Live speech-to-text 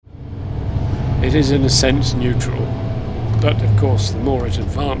It is in a sense neutral, but of course the more it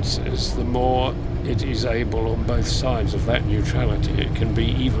advances, the more it is able on both sides of that neutrality. It can be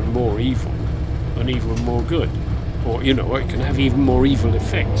even more evil and even more good. Or, it can have even more evil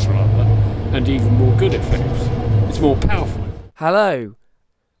effects, rather, and even more good effects. It's more powerful. Hello,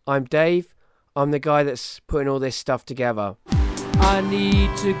 I'm Dave. I'm the guy that's putting all this stuff together. I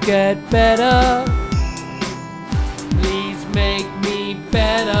need to get better. Please make me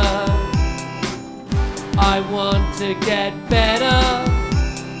better. I want to get better.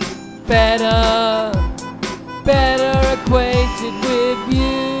 Better acquainted with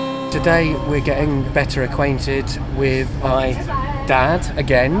you. Today we're getting better acquainted with my dad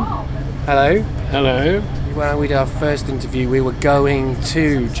again. Hello. Hello. When we did our first interview, we were going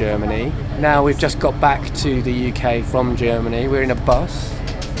to Germany. Now we've just got back to the UK from Germany. We're in a bus,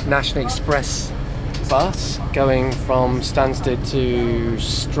 National Express bus, going from Stansted to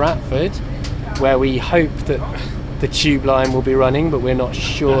Stratford, where we hope that the tube line will be running, but we're not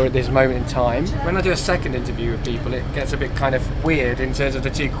sure at this moment in time. When I do a second interview with people, it gets a bit kind of weird in terms of the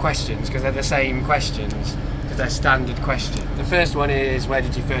two questions, because they're the same questions, because they're standard questions. The first one is, where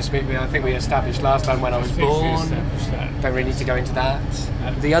did you first meet me? I think we established last time when I was born. Don't really need to go into that.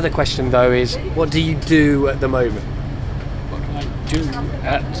 The other question, though, is, what do you do at the moment? What can I do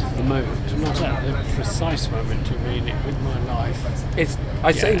at the moment? Not at the precise moment, you mean, with my life.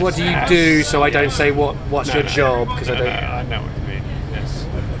 I say, what do you do, so I don't say what's your job, because I don't. I know what you mean. Yes.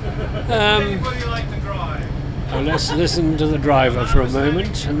 Well, let's listen to the driver for a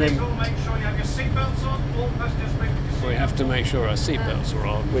moment, and then we have to make sure our seatbelts are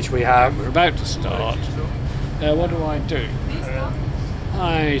on, which we have. We're about to start. What do I do?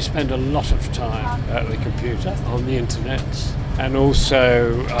 I spend a lot of time at the computer, on the internet, and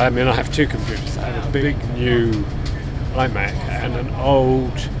also, I have two computers. I have a big new iMac and an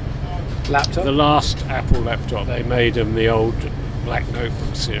old laptop. The last Apple laptop they made in the old Black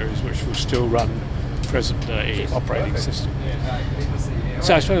Notebook series, which will still run present-day operating system.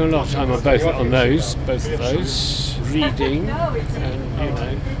 So I spend a lot of time on both of those, reading,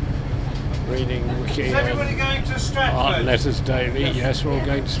 and reading Wiki and Art and Letters Daily. Yes, we're all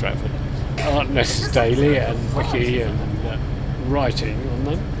going to Stratford. Art and Letters Daily and Wiki and writing on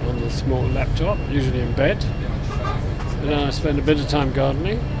them on the small laptop, usually in bed. And I spend a bit of time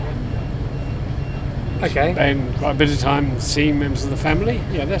gardening. Okay. Spend quite a bit of time seeing members of the family.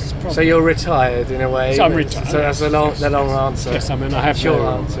 Yeah, that's probably. So you're retired in a way. So I'm retired. So that's the long answer. Yes, I have short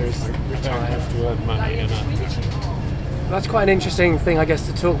no answer is retired. I have to earn money, That's quite an interesting thing, I guess,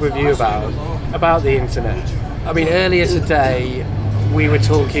 to talk with you about the internet. I mean, earlier today we were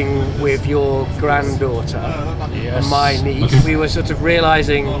talking with your granddaughter and my niece. We were sort of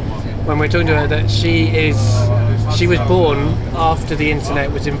realising when we were talking to her that she was born after the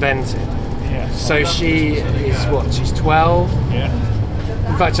internet was invented. Yes. So she is what? She's 12. Yeah.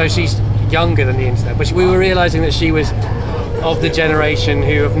 In fact, so she's younger than the internet. But we were realising that she was of the generation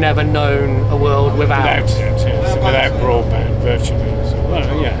who have never known a world without broadband, virtually. So,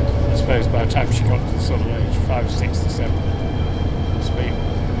 well, yeah. I suppose by the time she got to the sort of age 5, 6 to 7, it's been.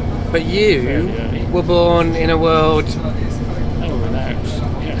 But you were born in a world. Without.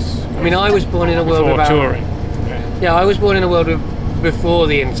 Yes. I mean, I was born in a world before without touring. Yeah, I was born in a world before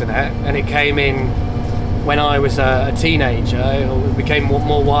the internet, and it came in when I was a teenager. It became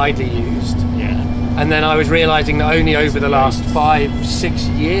more widely used. Yeah. And then I was realising that only over the last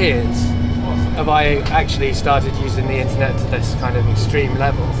 5-6 years have I actually started using the internet to this kind of extreme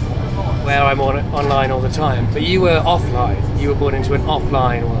level, where I'm online all the time. But you were offline. You were born into an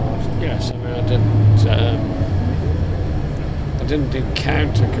offline world. Yes, I mean, I didn't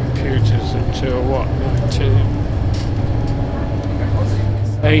encounter computers until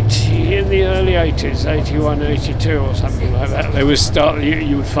 1980, in the early 80s, 81, 82 or something like that. They would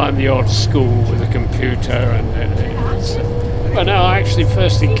you would find the odd school with a computer, but no, I actually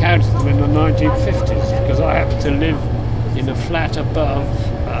first encountered them in the 1950s because I happened to live in a flat above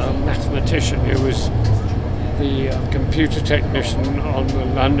a mathematician who was the computer technician on the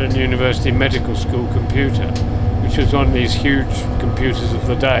London University Medical School computer, which was one of these huge computers of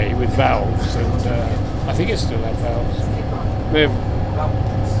the day with valves, and I think it still had valves.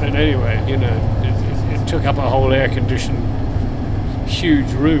 And anyway, it took up a whole air-conditioned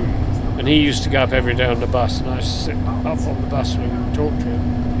huge room, and he used to go up every day on the bus, and I used to sit up on the bus and talk to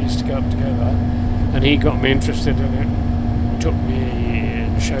him. We used to go up together, and he got me interested in it, took me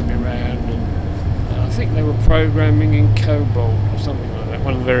and showed me around, and I think they were programming in COBOL or something like that,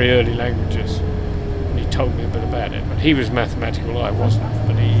 one of the very early languages, and he told me a bit about it. But he was mathematical, I wasn't,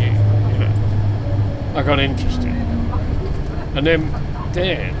 but I got interested. And then I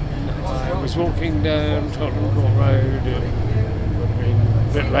was walking down Tottenham Court Road a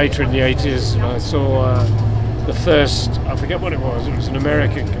bit later in the 80s, and I saw the first, I forget what it was an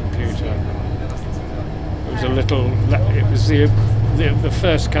American computer. It was the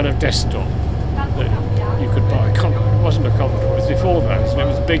first kind of desktop that you could buy. It wasn't a Commodore, it was before those, and it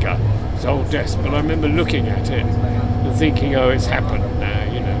was bigger. It was a whole desk, but I remember looking at it and thinking, oh, it's happened now,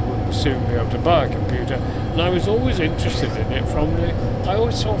 we'll soon be able to buy a computer. And I was always interested in it I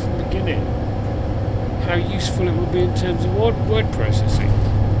always saw from the beginning how useful it would be in terms of word processing.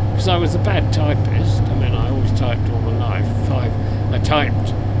 Because I was a bad typist. I mean, I always typed all my life. I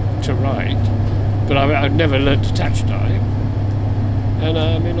typed to write, but I'd never learned to touch type. And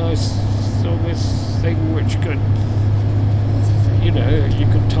I saw this thing which could, you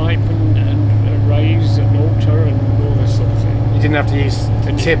could type and erase and alter and all this sort of thing. You didn't have to use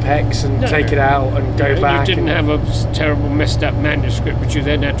Tipex and take it out and go back. You didn't have a terrible messed up manuscript which you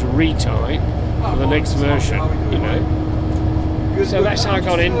then had to retype for the next version, So that's how I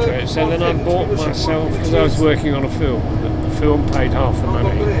got into it. So then I bought myself, because I was working on a film, the film paid half the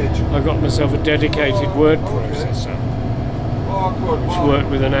money, I got myself a dedicated word processor, which worked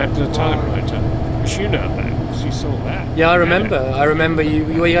with an Adler typewriter, which you know about, because you saw that. Yeah, I remember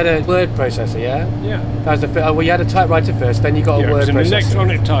you had a word processor, yeah? Yeah. That was you had a typewriter first, then you got a word processor. It was an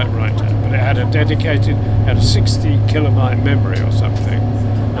electronic typewriter, but it had a 60 kilobyte memory or something.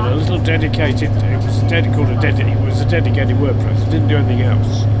 And a little dedicated, it was a dedicated word processor, it didn't do anything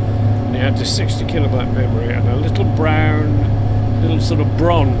else. And it had this 60 kilobyte memory and a little sort of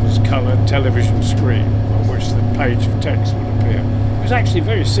bronze coloured television screen on which the page of text would appear. It was actually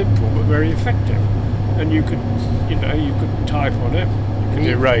very simple but very effective. And you could type on it, you could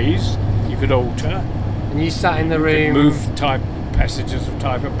erase, you could alter. And you sat in the room. You could move passages of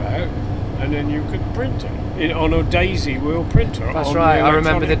type about, and then you could print it on a daisy wheel printer. That's right. I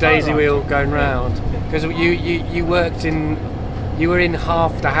remember the daisy wheel going round because you were in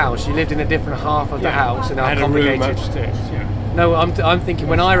half the house. You lived in a different half of the house, and had complicated. A room upstairs. Yeah. No, I'm thinking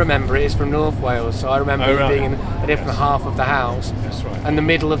when I remember it, it's from North Wales, so I remember being in a different half of the house. That's right. And the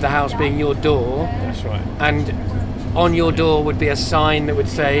middle of the house being your door. That's right. And on your door would be a sign that would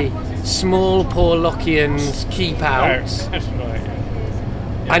say, "Small Porlockians keep out." That's right.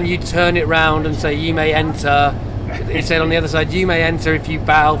 Yeah. And you'd turn it round and say, "You may enter." It said on the other side, "You may enter if you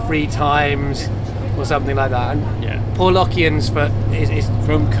bow 3 times," or something like that. And Porlockians is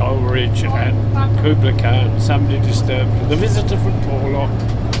from Coleridge and Kubla Khan. Somebody disturbed the visitor from Porlock,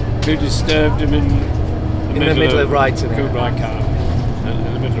 who disturbed him in the middle of writing Kubla Khan.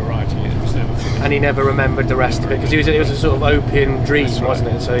 In the middle of writing it was never finished. And he never remembered the rest of it because it was a sort of opium dream, wasn't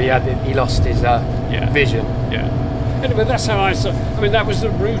it? So he lost his vision. Yeah. Anyway, that's how I saw. I mean, that was the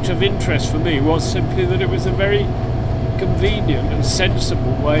root of interest for me. Was simply that it was a very convenient and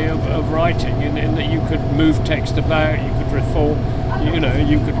sensible way of writing, in that you could move text about, you could reform,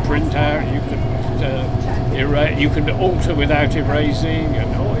 you could print out, you could erase, you could alter without erasing,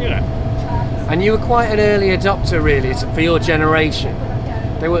 and. And you were quite an early adopter, really, for your generation.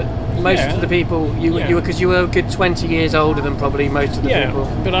 They were most of the people you were, because you were a good 20 years older than probably most of the people.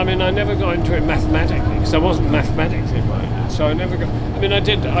 But I mean, I never got into it mathematically because I wasn't mathematically minded. So I never got. I mean,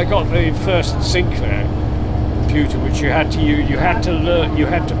 I got the first Sinclair computer, which you had to learn. You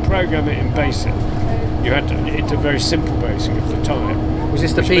had to program it in BASIC. It's a very simple BASIC at the time. Was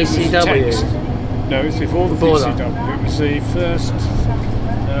this the PCW? No, it was before the PCW. That. It was the first.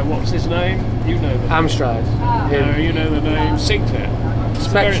 What's his name? You know the Amstrad. No, you know the name. Sinclair.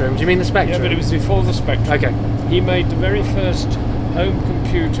 Spectrum. Do you mean the Spectrum? Yeah, but it was before the Spectrum. Okay. He made the very first home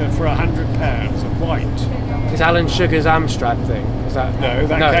computer for £100, a white. Is Alan Sugar's Amstrad thing? Is that? No,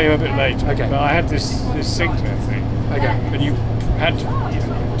 that came a bit later. Okay. But I had this Sinclair thing. Okay. And you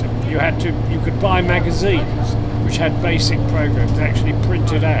could buy magazines which had basic programs actually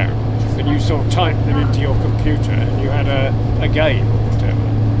printed out, and you sort of typed them into your computer, and you had a game or whatever.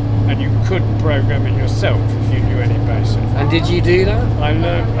 And you could program it yourself if you knew any BASIC. And did you do that? I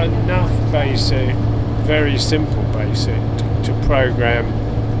learned enough BASIC, very simple BASIC, to program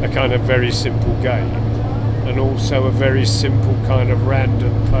a kind of very simple game, and also a very simple kind of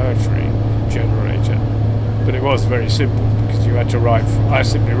random poetry generator. But it was very simple because you had to write. I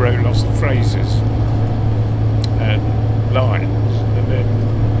simply wrote lots of phrases and lines, and then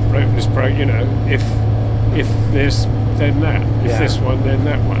wrote this if this, then that. If this one, then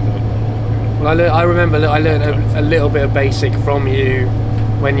that one. Well, I remember I learned a little bit of BASIC from you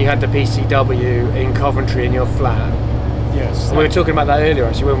when you had the PCW in Coventry in your flat. Yes. And we were talking about that earlier,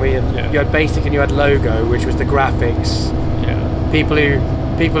 actually, when you had BASIC and you had Logo, which was the graphics. Yeah. People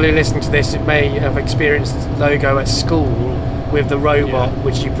who listen to this may have experienced Logo at school, with the robot, Yeah.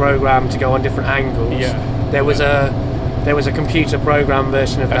 which you program to go on different angles. Yeah. There was a computer program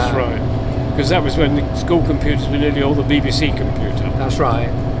version of That's that. right. Because that was when the school computers were nearly all the BBC computer. That's right.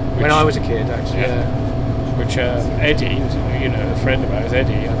 When Which- I was a kid, actually. Yeah. Which Eddie, a friend of ours,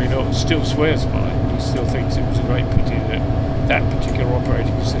 Eddie, still swears by it. He still thinks it was a great pity that particular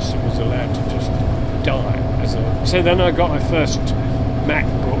operating system was allowed to just die. So then I got my first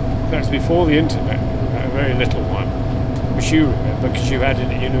MacBook. That's before the internet, a very little one, which you remember because you had it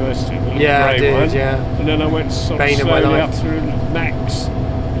at university. The little Yeah, I grey did, one. yeah. And then I went sort of Bane of my slowly life. up through Macs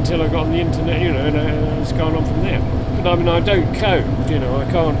until I got on the internet, and it's gone on from there. But I mean, I don't code,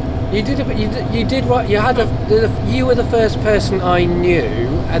 I can't. You did. You did what? You had you were the first person I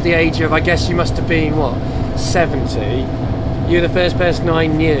knew at the age of, I guess you must have been 70. You were the first person I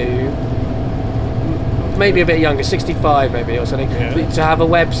knew, maybe a bit younger, 65 maybe or something, Yeah. to have a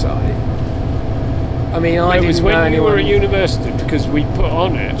website. I mean, I It didn't was know when you anyone. were at university because we put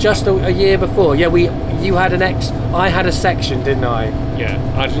on it. Just a year before. Yeah, you had I had a section, didn't I? Yeah,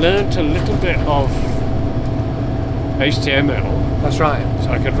 I'd learnt a little bit of HTML, That's right.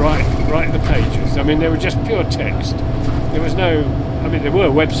 so I could write the pages. I mean, they were just pure text. There was no. I mean, there were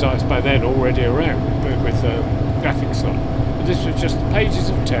websites by then already around with graphics on, but this was just pages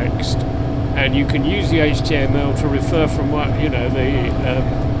of text, and you can use the HTML to refer from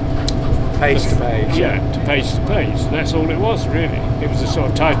Page to page. Yeah, to page, and that's all it was really. It was a sort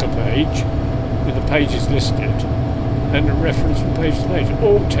of title page with the pages listed and a reference from page to page,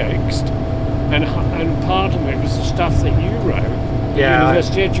 all text, and part of it was the stuff that you wrote. Yeah,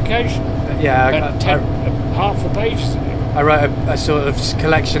 University education. Yeah. Half the pages in it. I wrote a sort of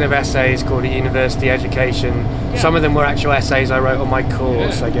collection of essays called University Education. Yeah. Some of them were actual essays I wrote on my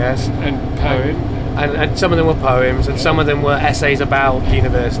course, Yeah. I guess. And poem. And some of them were poems, and some of them were essays about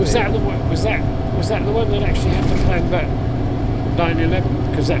university. Was that the one? Was that the one that actually had to plan about 9/11?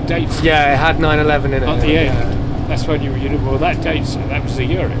 Because that dates. Yeah, it had 9/11 in it. At the yeah. end. That's when that dates it. That was the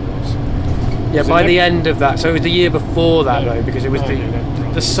year it was. Yeah, So by that- the end of that, so it was the year before that No, though, because it was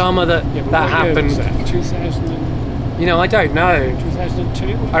 9/11. the summer that Yeah, but that what year happened. was that? 2000. You know, I don't know.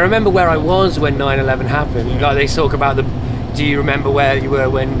 2002? I remember where I was when 9/11 happened. Yeah. Like they talk about do you remember where you were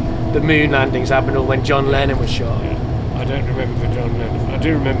when the moon landings happened or when John Lennon was shot? Yeah. I don't remember the John Lennon. I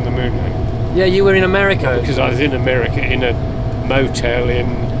do remember the moon landing. Yeah, you were in America. Because I was in America in a motel in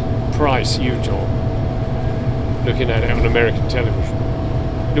Price, Utah, looking at it on American television.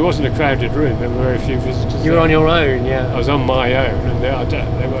 It wasn't a crowded room. There were very few visitors. You were there. on your own, I yeah. was on my own, and I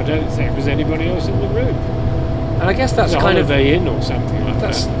don't think there was anybody else in the room. And I guess It that's was a kind of Holiday Inn or something like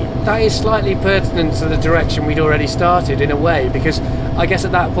That's, that. that is slightly pertinent to the direction we'd already started in a way, because I guess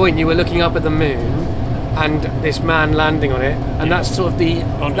at that point you were looking up at the moon and this man landing on it, and that's sort of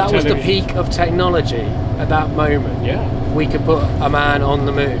On that was the television. peak of technology at that moment. Yeah. We could put a man on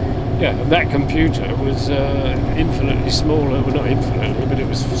the moon. Yeah, and that computer was infinitely smaller. Well, not infinitely, but it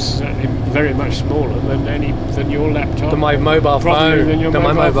was certainly very much smaller than your laptop. Than my mobile Probably phone. Than your Than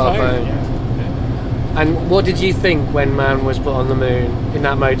my mobile mobile phone. Yeah. And what did you think when man was put on the moon in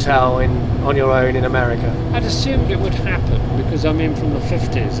that motel on your own in America? I'd assumed it would happen because I'm in from the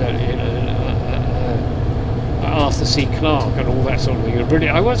 50s, Arthur C. Clarke and all that sort of thing.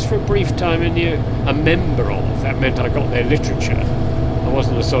 Brilliant. I was for a brief time a member of. That meant I got their literature. I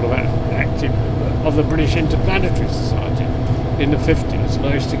wasn't a sort of active member of the British Interplanetary Society in the 50s, and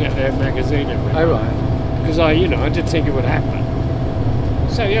I used to get their magazine every Oh month. right. Because I did think it would happen.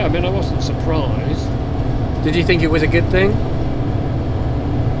 So yeah, I mean, I wasn't surprised. Did you think it was a good thing?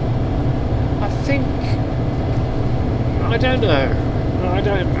 I think I don't know. I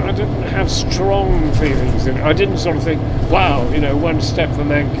didn't have strong feelings in it. I didn't sort of think, wow, one step for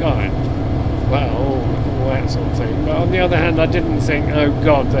mankind. Wow, all that sort of thing. But on the other hand, I didn't think, oh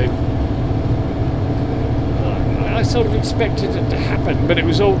God, I sort of expected it to happen, but it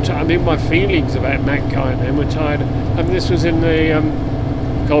was all. My feelings about mankind then were tied. This was in the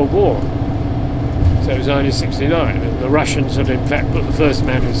Cold War, so it was 1969, and the Russians had in fact put the first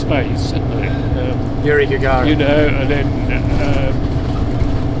man in space, hadn't they? Yuri Gagarin. And then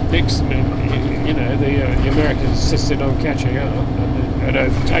Nixon, the Americans insisted on catching up and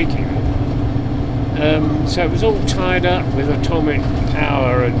overtaking them. So it was all tied up with atomic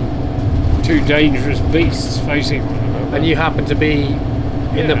power and two dangerous beasts facing one another. And you happened to be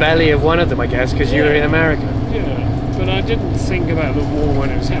in the belly of one of them, I guess, because you were in America. Yeah, but I didn't think about the war when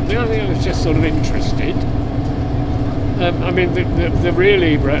it was happening. I think I was just sort of interested. The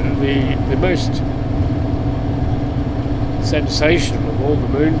most sensational of all the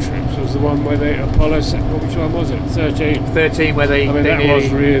moon trips was the one where which one was it? 13. 13, where they that nearly- was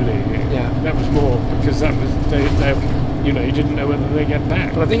really, Yeah. that was more because that was they You didn't know whether they get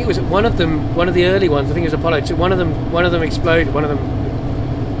back. But I think it was one of the early ones. I think it was Apollo 2. One of them exploded. One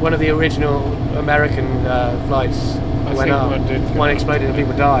of the original American flights went up. One exploded and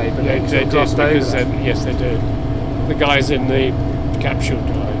people died. But they did crossed over. Yes, they did. The guys in the capsule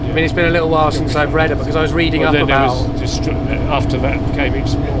died. Yeah. I mean, it's been a little while since I've read it because I was reading up about. After that came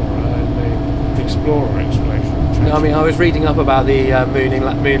Explorer and the Explorer explosion. No, I mean, I was reading up about the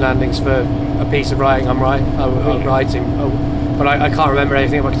moon landings for a piece of writing I'm writing, but I can't remember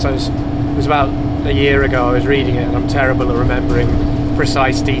anything about it. So it was about a year ago I was reading it, and I'm terrible at remembering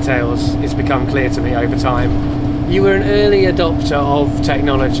precise details. It's become clear to me over time. You were an early adopter of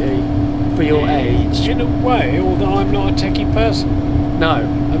technology for your age. In a way, although I'm not a techie person. No.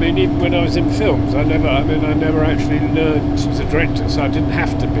 I mean, even when I was in films, I never actually learned as a director, so I didn't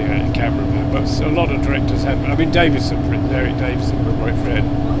have to be a cameraman. But a lot of directors had. I mean, Eric Davison, my great friend.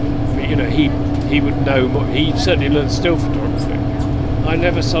 But, he would know more. He certainly learned still photography. I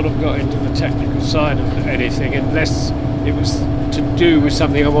never sort of got into the technical side of anything unless it was to do with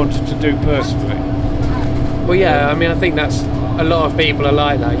something I wanted to do personally. Well, yeah. I mean, I think that's. A lot of people are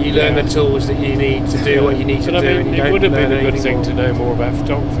like that. You learn the tools that you need to do what you need to do. And it would have been a good thing to know more about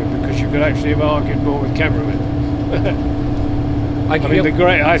photography because you could actually have argued more with cameramen. I think the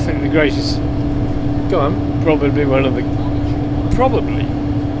greatest. Go on. Probably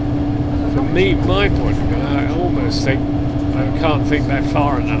for me, my point of view, I almost think I can't think that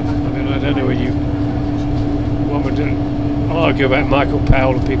far enough. I mean, I don't know whether one would argue about Michael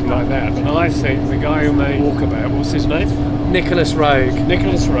Powell and people like that, but I think the guy who made Walkabout, what's his name? Nicholas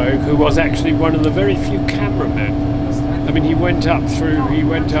Roeg, who was actually one of the very few cameramen. I mean, he went up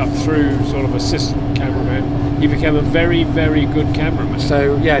through sort of assistant cameraman. He became a very, very good cameraman.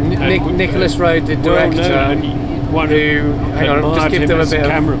 So yeah, Nicholas Roeg, the director, who hang on, just give them a bit of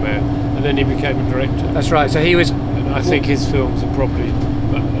cameraman, and then he became a director. That's right. So he was. And I think his films are probably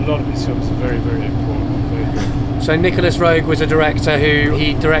a lot of his films are very, very important. Very good. So Nicholas Roeg was a director who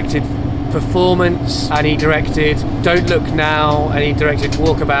he directed Performance, and he directed Don't Look Now, and he directed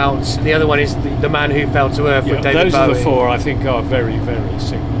Walkabout. The other one is the Man Who Fell to Earth with David Bowie. Those are the four I think are very, very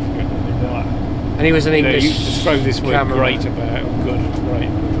significant. And he was an English. You just throw this word great about good and great.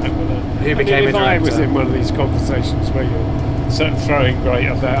 Who became a director? If I was in one of these conversations where you're throwing great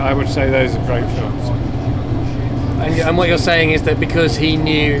at that, I would say those are great films. And what you're saying is that because he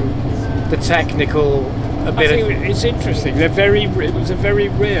knew the technical. It's interesting. It was a very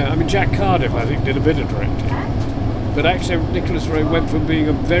rare. I mean, Jack Cardiff, I think, did a bit of directing, but actually, Nicholas Roeg went from being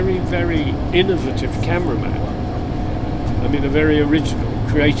a very, very innovative cameraman. I mean, a very original,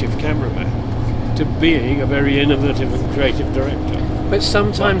 creative cameraman, to being a very innovative and creative director. But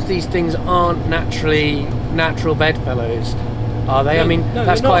sometimes these things aren't natural bedfellows, are they? No, I mean,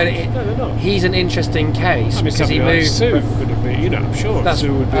 that's quite. They're not. He's an interesting case because he moved. Sue could have been, I'm sure.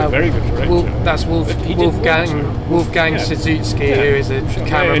 Sue would be a very good director. That's Wolfgang Suzuki, who is a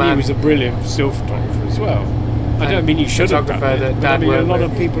cameraman. And he was a brilliant still photographer as well. I don't mean he should have done it. But I mean, a lot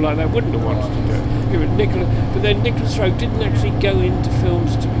of people like that wouldn't have wanted to do it. But then Nicholas Roeg didn't actually go into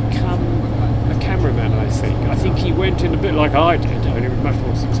films to become a cameraman. I think he went in a bit like I did, only much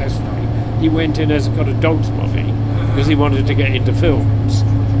more successfully. He went in as got a dog's body because he wanted to get into films,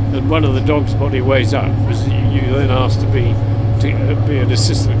 and one of the dog's body ways up was you then asked to be an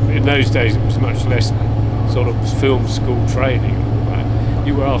assistant. In those days it was much less sort of film school training. Right?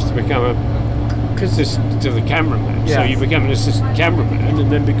 You were asked to become an assistant to the cameraman, so you became an assistant cameraman,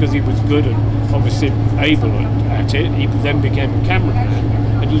 and then because he was good and obviously able at it, he then became a cameraman,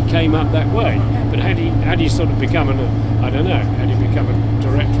 and he came up that way. But had he sort of become had he become a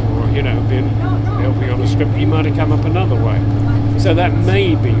director or been helping on a script, he might have come up another way. So that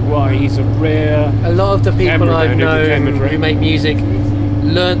may be why he's a rare. A lot of the people I've known who make music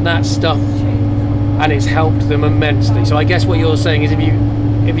learnt that stuff, and it's helped them immensely. So I guess what you're saying is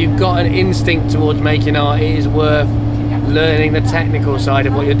if you've got an instinct towards making art, it is worth learning the technical side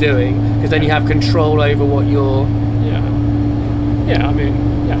of what you're doing, because then you have control over what you're.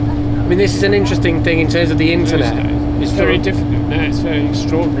 I mean, this is an interesting thing in terms of the internet. It's very difficult now. It's very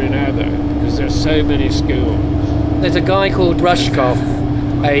extraordinary now, though, because there's so many schools. There's a guy called Rushkoff,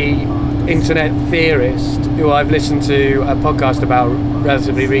 a internet theorist, who I've listened to a podcast about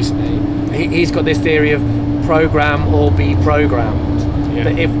relatively recently. He's got this theory of program or be programmed. Yeah.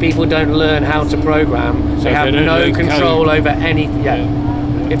 That if people don't learn how to program, they have no control over anything.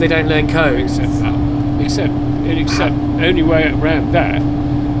 If they don't learn code. Except the only way around that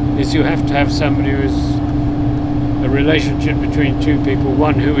is you have to have somebody who is a relationship between two people,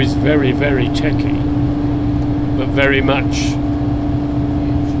 one who is very, very techie, but very much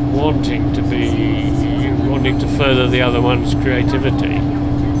wanting to be wanting to further the other one's creativity.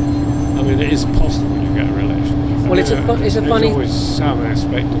 I mean, it is possible you get a relationship. Well, it's a There's funny. always some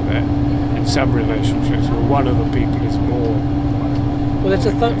aspect of that in some relationships where one of the people is more. Well, it's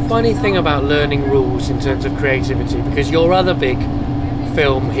a funny thing about learning rules in terms of creativity, because your other big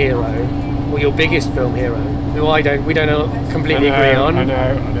film hero, or your biggest film hero, who we don't completely agree on, I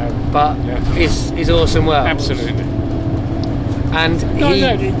know. but is Orson Welles. Absolutely. And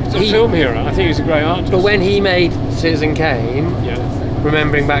He's a film hero. I think he's a great artist. But when he made Citizen Kane,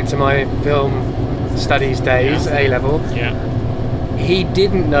 remembering back to my film studies days, A level, he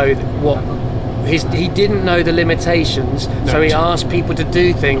didn't know he didn't know the limitations, so he asked people to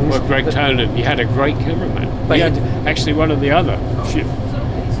do things. Well, Greg Toland, he had a great cameraman. But he had actually one of the other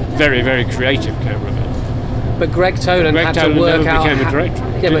very, very creative cameramen. But Greg Toland had to work out. Became a director.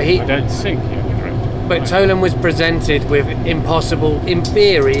 I don't think he had a director. But Toland was presented with in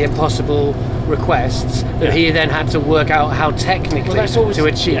theory, impossible requests that he then had to work out how technically to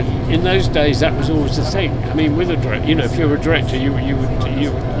achieve. Yeah. In those days, that was always the thing. I mean, with a director, if you're a director, you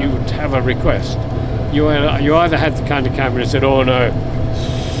would have a request. You either had the kind of camera that said, "Oh no,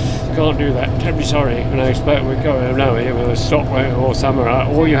 can't do that. Terribly sorry." And I expect we're going, "No, it was a stop or somewhere,"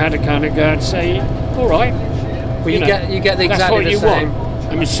 or you had to kind of go and say, "All right." Well, you get exactly the same.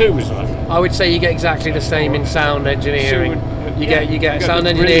 I mean, Sue was like. I would say you get exactly the same in sound engineering. You get sound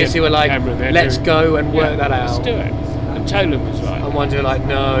engineers who are like, "Let's go and work that out." Let's do it. And Toland was like. And ones who are like,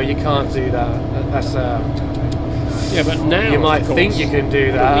 "No, you can't do that. That's Yeah, but now you might think you can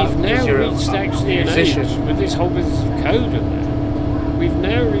do that. We've now reached actually an age with this whole business of code and that. We've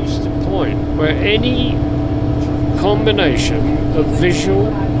now reached a point where any combination of visual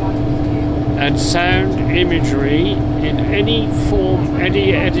and sound imagery in any form,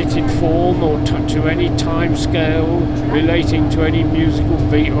 any edited form, or to any time scale relating to any musical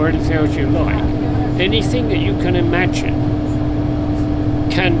beat or anything else you like, anything that you can imagine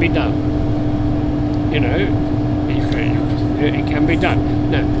can be done. It can be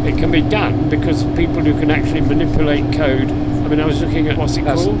done. Now, it can be done because of people who can actually manipulate code. I mean, I was looking at what's it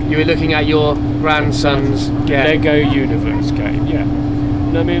called? You were looking at your grandson's Lego Universe game, yeah.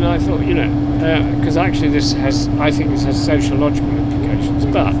 And I mean, I thought, because actually I think this has sociological implications,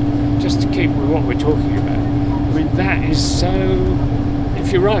 but just to keep with what we're talking about, I mean, that is so.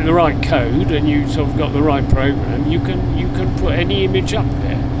 If you write the right code and you sort of got the right program, you can put any image up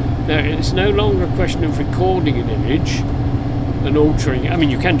there. Now, it's no longer a question of recording an image and altering it. I mean,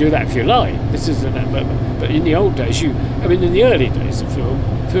 you can do that if you like. This isn't that, but in the old days, in the early days of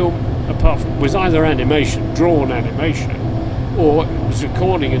film apart from was either animation, drawn animation, or it was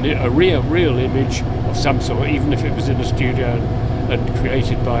recording a real image of some sort, even if it was in a studio and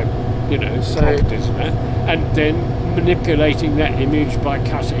created by properties and then manipulating that image by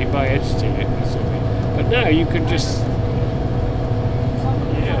cutting it, by editing it, and sort of thing. But now you can just.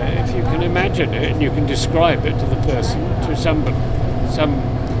 If you can imagine it and you can describe it to the person, to some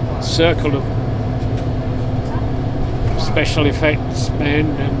circle of special effects men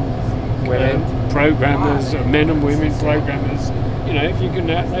and women, programmers, men and women programmers, if you can,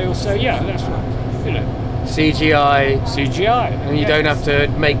 they all say, yeah, that's right, CGI, and you don't have to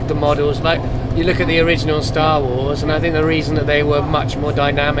make the models like you look at the original Star Wars, and I think the reason that they were much more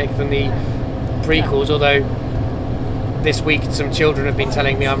dynamic than the prequels, although this week some children have been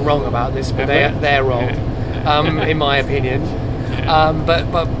telling me I'm wrong about this, but they're wrong, in my opinion. But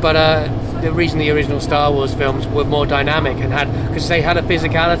the reason the original Star Wars films were more dynamic and because they had a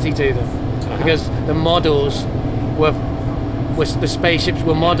physicality to them, because the models were the spaceships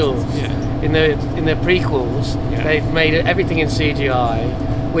were models. In the prequels, they've made everything in CGI,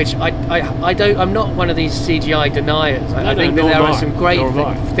 which I'm not one of these CGI deniers. I think that there are some great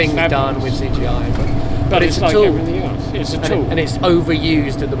things done with CGI, but it's a like tool. Everything else. It's a tool, and it's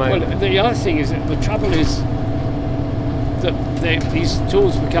overused at the moment. Well, the other thing is that the trouble is that these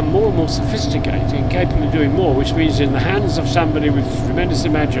tools become more and more sophisticated and capable of doing more, which means in the hands of somebody with tremendous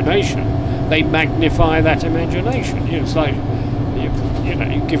imagination, they magnify that imagination. It's like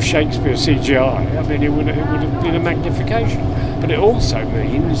you give Shakespeare CGI. I mean, it would have been a magnification, but it also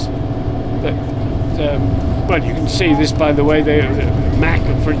means that. You can see this by the way Mac,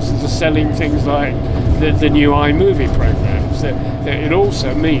 for instance, are selling things like the new iMovie programs. It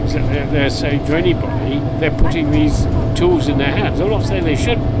also means that they're saying to anybody, they're putting these tools in their hands. I'm not saying they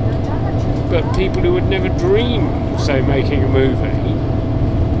shouldn't, but people who would never dream of, say, making a movie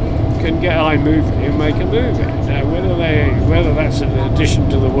can get iMovie and make a movie. Now, whether that's an addition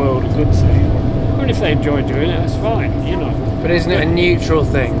to the world a good thing, or if they enjoy doing it, that's fine, But isn't it a neutral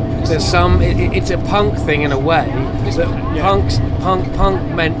thing? There's it's a punk thing in a way. Punk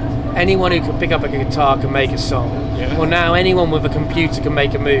meant anyone who can pick up a guitar can make a song. Yeah. Well, now anyone with a computer can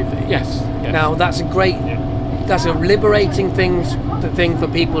make a movie. Yes. Now that's a great, that's a liberating thing for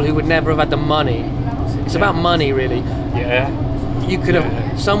people who would never have had the money. It's about money, really. Yeah. You could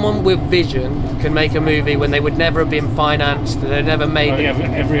have someone with vision can make a movie when they would never have been financed. They'd never made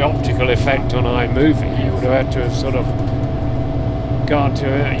every optical effect on iMovie. You would have had to have sort of gone to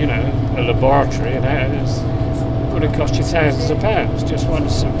a laboratory, and it would have cost you thousands of pounds just one.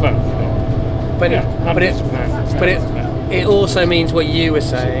 It also means what you were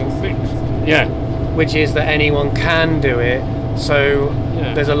saying. Yeah. Which is that anyone can do it. So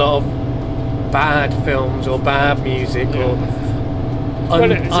there's a lot of bad films or bad music or.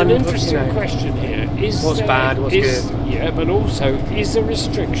 It's an interesting question here. What's bad? What's good? Yeah, but also, is a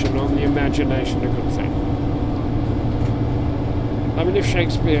restriction on the imagination a good thing? I mean, if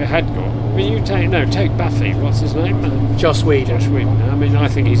Shakespeare had got, take Buffy. What's his name? Joss Whedon. Joss Whedon. I mean, I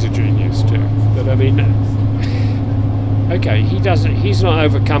think he's a genius too. But I mean, okay, he doesn't. He's not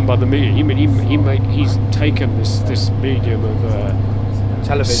overcome by the medium. I mean, he's taken this medium of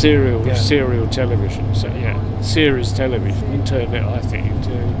television, serial television. So series television, and turned it, I think,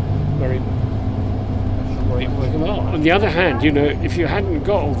 into very great work of art. On the other hand, if you hadn't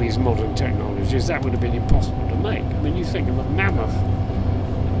got all these modern technologies, that would have been impossible to make. I mean, you think of the mammoth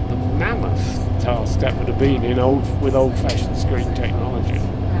task that would have been with old-fashioned screen technology.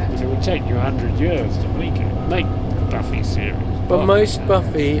 It would take you 100 years to make the Buffy series. But most of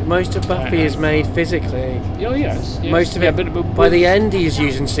Buffy is made physically. Oh yes. Most of it. But by the end, he's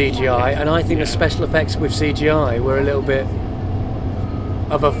using CGI, and I think the special effects with CGI were a little bit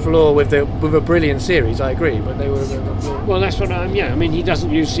of a flaw with a brilliant series. I agree, but they were a bit of a flaw. Well, that's what I mean, he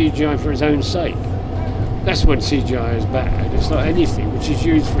doesn't use CGI for its own sake. That's when CGI is bad. It's like anything which is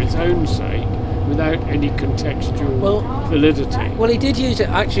used for its own sake without any contextual validity. Well, he did use it.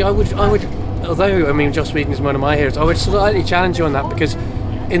 Actually, I would. Although, Joss Whedon is one of my heroes, I would slightly challenge you on that, because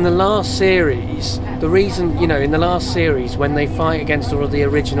in the last series, the reason, in the last series, when they fight against all of the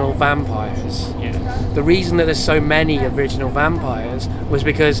original vampires, the reason that there's so many original vampires was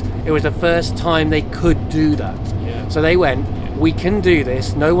because it was the first time they could do that. Yeah. So they went, we can do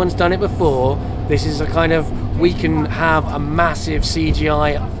this, no one's done it before, this is a kind of, we can have a massive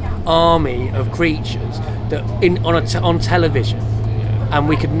CGI army of creatures that on television. And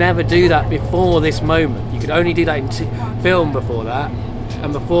we could never do that before this moment. You could only do that in film before that,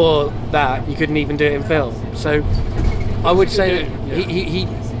 and before that you couldn't even do it in film. So I would say that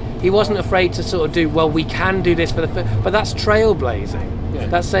he wasn't afraid to sort of do, we can do this for but that's trailblazing. Yeah.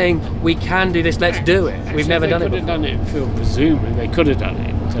 That's saying we can do this, let's do it. Actually, we've never done it before. They could have done it in film, presumably. They could have done it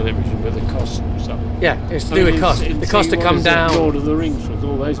in television, but the cost and stuff. Yeah, it's to do with cost. The cost to come down. Lord of the Rings with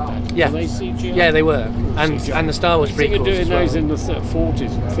all those battles. Yeah. Were they CGI? Yeah, they were. And the Star Wars prequels. You were doing those in the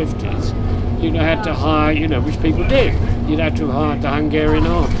 40s and 50s. You had to hire, which people did. You'd have to hire the Hungarian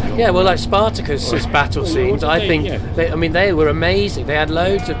army. Yeah, well, like Spartacus's battle scenes, I think, they were amazing. They had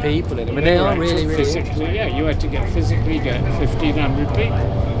loads of people in them, and they are really, really physically. Yeah, you had to get 1,500 people.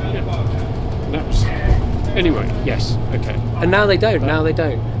 Yeah. That was, anyway, yes, okay. And now they don't.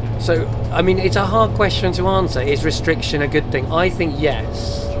 So, it's a hard question to answer. Is restriction a good thing? I think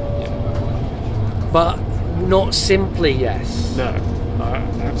yes. Yeah. But not simply yes. No, I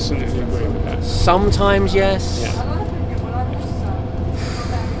absolutely agree with that. Sometimes yes. Yeah.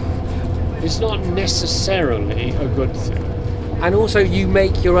 It's not necessarily a good thing. And also you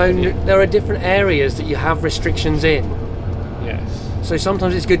make your own, there are different areas that you have restrictions in. Yes. So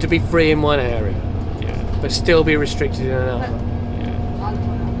sometimes it's good to be free in one area, but still be restricted in another. Yeah.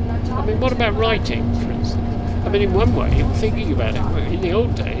 What about writing, for instance? In one way, thinking about it, in the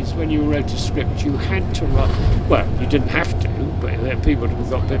old days, when you wrote a script, you had to write, well, you didn't have to, but people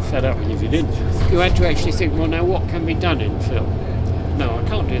got a bit fed up with you if you didn't. You had to actually think, well, now what can be done in film? No, I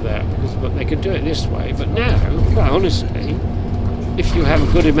can't do that, but they could do it this way. But now, quite honestly, if you have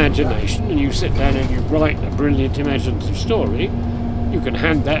a good imagination and you sit down and you write a brilliant imaginative story, you can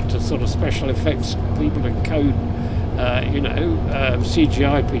hand that to sort of special effects people and code,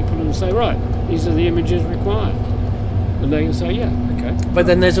 CGI people, and say, right, these are the images required. And they can say, yeah, okay. But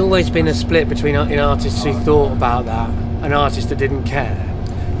then there's always been a split between artists who thought about that and artists that didn't care.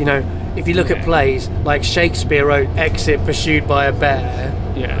 If you look at plays, like Shakespeare wrote Exit Pursued by a Bear.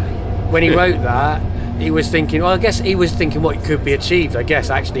 Yeah. When he wrote that, he was thinking, I guess he was thinking what could be achieved. I guess,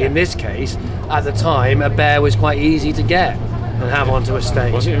 actually, in this case, at the time, a bear was quite easy to get and have onto a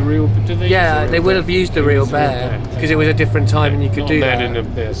stage. Was it a real? They would have used a real bear because it was a different time and you could do that. In a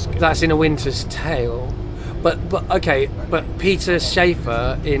bear skin. That's in A Winter's Tale. But Peter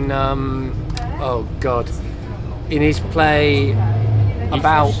Shaffer in in his play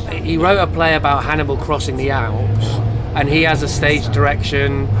about. He wrote a play about Hannibal crossing the Alps, and he has a stage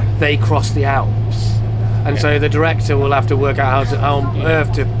direction. They cross the Alps, and so the director will have to work out how on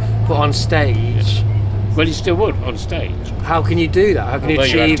earth to put on stage. Well, he still would on stage. How can you do that? How can you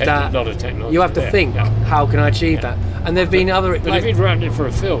achieve that? A lot of technology. You have to think. Yeah. How can I achieve that? And there've been other. But if he'd written it for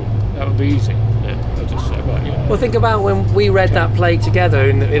a film, that would be easy. Yeah, I'll just say about you. Well, think about when we read that play together.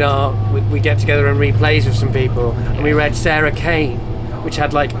 In our, we get together and read plays with some people, and we read Sarah Kane, which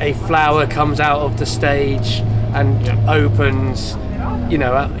had like a flower comes out of the stage and opens.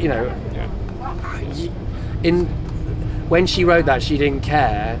 When she wrote that, she didn't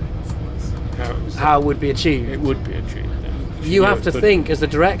care how it would be achieved. It would be achieved. You have to think as the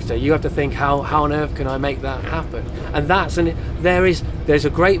director. You have to think how on earth can I make that happen? And there's a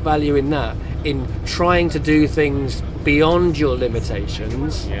great value in that, in trying to do things beyond your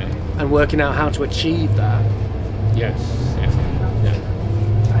limitations and working out how to achieve that. Yes.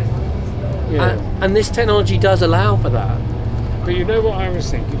 And this technology does allow for that. But you know what I was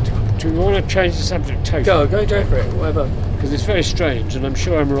thinking? Do we want to change the subject totally? Go for it, whatever. Because it's very strange, and I'm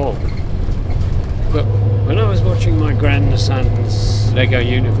sure I'm wrong. But when I was watching my grandson's Lego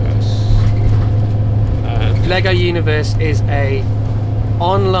Universe... Lego Universe is a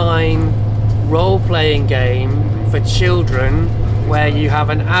online role-playing game for children where you have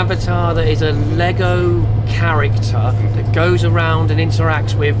an avatar that is a Lego character that goes around and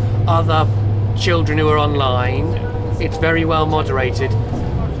interacts with other children who are online. It's very well moderated.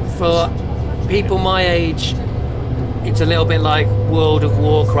 For people my age, it's a little bit like World of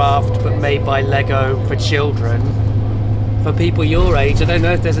Warcraft, but made by Lego for children. For people your age, I don't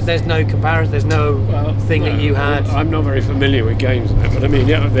know if there's no comparison. There's no thing that you had. I'm not very familiar with games, but I mean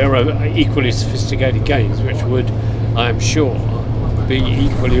there are equally sophisticated games which would, I'm sure, be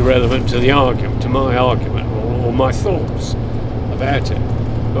equally relevant to the argument, to my argument, or my thoughts about it.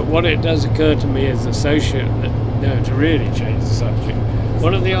 But what it does occur to me is to really change the subject.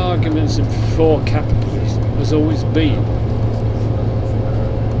 One of the arguments for capitalism has always been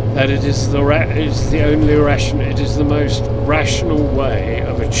that it is the most rational way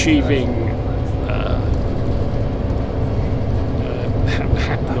of achieving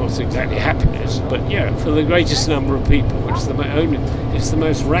not exactly happiness, but for the greatest number of people, it's the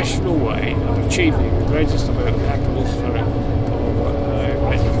most rational way of achieving the greatest amount of happiness for a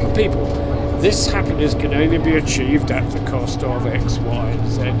great number of people. This happiness can only be achieved at the cost of X, Y, and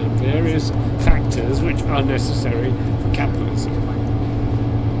Z, and various factors which are necessary for capitalism.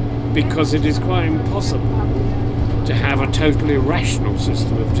 Because it is quite impossible to have a totally rational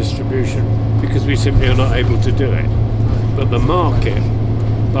system of distribution, because we simply are not able to do it. But the market,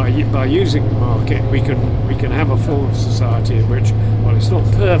 by using the market, we can have a form of society in which, while it's not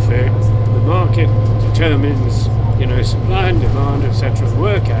perfect, the market determines, supply and demand, etc.,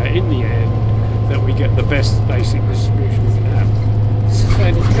 work out in the end that we get the best basic distribution we can have. This is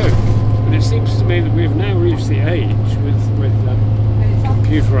fairly true, but it seems to me that we've now reached the age with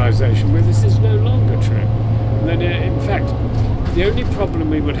computerization where this is no longer true. And then, in fact, the only problem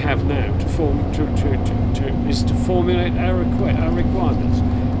we would have now is to formulate our requirements.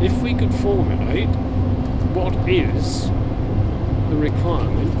 If we could formulate what is the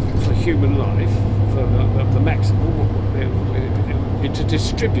requirement for human life, for the maximum, to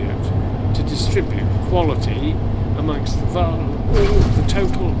distribute quality amongst the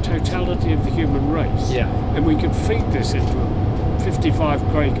totality of the human race, and we could feed this into 55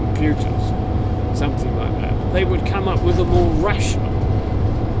 grey computers, something like that, they would come up with a more rational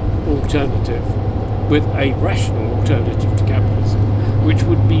alternative, to capitalism, which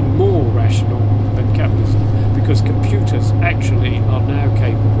would be more rational than capitalism, because computers actually are now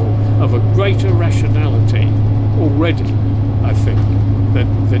capable of a greater rationality already, I think,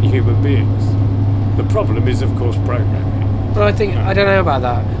 than human beings. The problem is, of course, programming. Well, I don't know about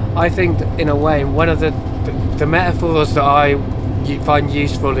that. I think that in a way, one of the metaphors that I find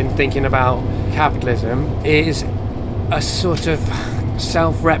useful in thinking about capitalism is a sort of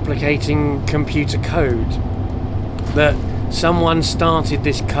self-replicating computer code, that someone started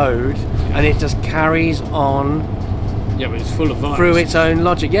this code and it just carries on but it's full of violence through its own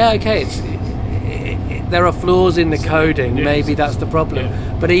logic. There are flaws in the coding, maybe that's the problem,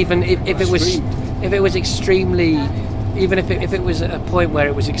 but even if it was extremely, even if it was at a point where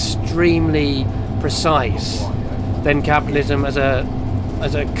it was extremely precise, then capitalism as a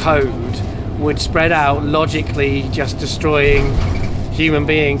code would spread out logically, just destroying human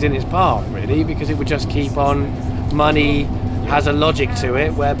beings in its path, really, because it would just keep on. Money has a logic to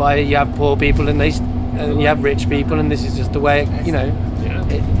it, whereby you have poor people and you have rich people, and this is just the way it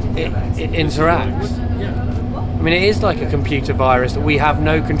interacts. I mean, it is like a computer virus that we have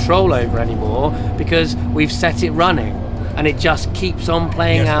no control over anymore because we've set it running, and it just keeps on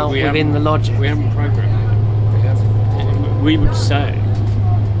playing out within the logic. We haven't programmed it. We would say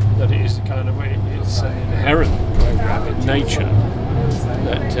that it is the kind of way it's an inherent program in nature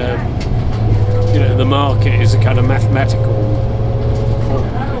that the market is a kind of mathematical,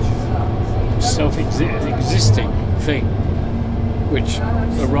 self-existing thing which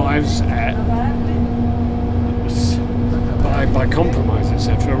arrives at, by compromise,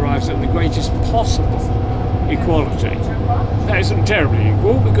 etc., arrives at the greatest possible equality. That isn't terribly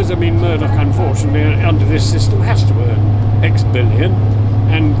equal because, Murdoch, unfortunately, under this system has to earn X billion,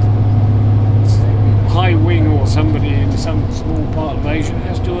 and High Wing or somebody in some small part of Asia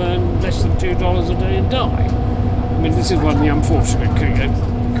has to earn less than $2 a day and die. This is one of the unfortunate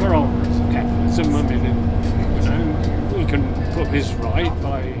corollaries of capitalism. We can put this right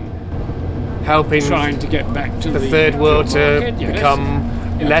by helping trying to get back to the third world to become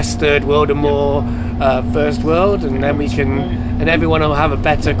less third world and more first world, and then we can, and everyone will have a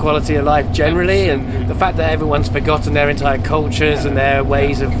better quality of life generally. And the fact that everyone's forgotten their entire cultures and their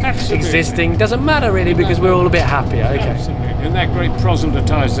ways of existing doesn't matter really, because we're all a bit happier. Okay. Absolutely. And that great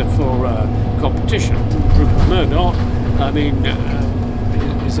proselytizer for competition, Rupert Murdoch,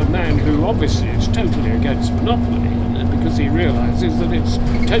 is a man who obviously is totally against monopoly, because he realises that it's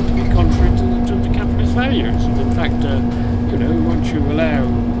totally contrary to the capitalist values. And in fact, once you allow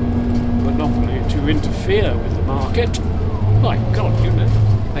monopoly to interfere with the market, my God,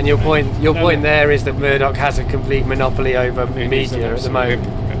 And your point there is that Murdoch has a complete monopoly over media at the moment.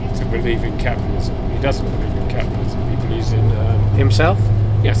 To believe in capitalism. He doesn't believe in capitalism. He believes in himself.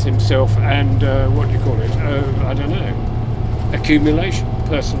 Yes, himself, and what do you call it? I don't know. Accumulation,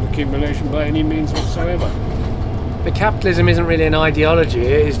 personal accumulation by any means whatsoever. But capitalism isn't really an ideology,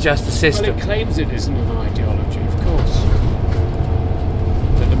 it is just a system. Well, it claims it isn't an ideology, of course.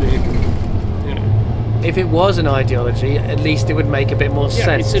 But if it was an ideology, at least it would make a bit more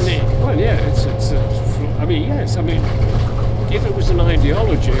sense. If it was an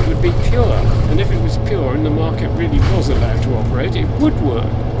ideology, it would be pure. And if it was pure and the market really was allowed to operate, it would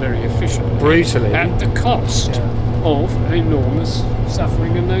work very efficiently. Brutally. At the cost of enormous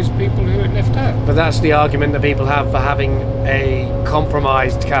suffering in those people who are left out. But that's the argument that people have for having a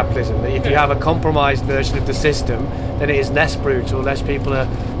compromised capitalism. That if you have a compromised version of the system, then it is less brutal, less people are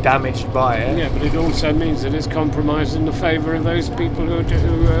damaged by it. Yeah, but it also means that it's compromised in the favour of those people who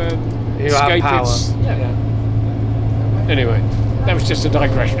escape have power. Anyway, that was just a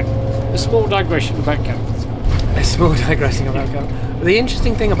digression. A small digression about capitalism. A small digression about capitalism. The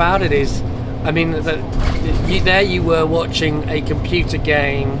interesting thing about it is, there you were watching a computer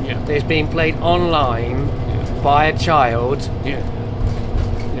game that is being played online by a child.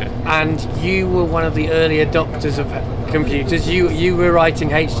 And you were one of the early adopters of computers. You were writing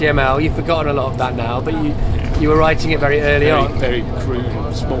HTML. You've forgotten a lot of that now, but you were writing it very early on. Very crude,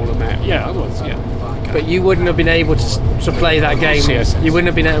 small amount. Yeah, I was. Yeah. But you wouldn't have been able to play that game. CSS. You wouldn't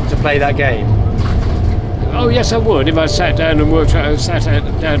have been able to play that game. Oh yes, I would if I sat down and sat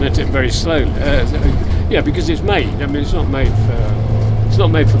down at it very slowly. Because it's made. It's not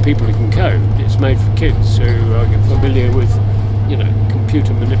made for people who can code. It's made for kids who are familiar with,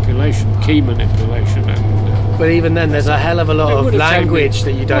 computer manipulation, key manipulation, and. But even then, there's a hell of a lot of language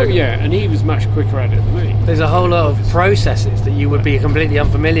that you don't. Oh yeah, and he was much quicker at it than me. There's a whole lot of processes that you would be completely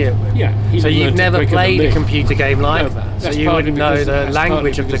unfamiliar with. Yeah. So you've never played a computer game like that. So you wouldn't know the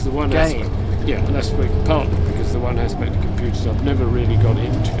language of the game. And that's partly because the one aspect of computers I've never really got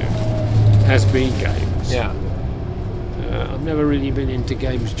into has been games. Yeah. I've never really been into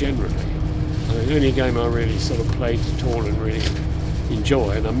games generally. The only game I really sort of played at all and really enjoy,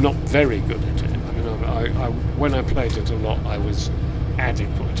 and I'm not very good at it. When I played it a lot, I was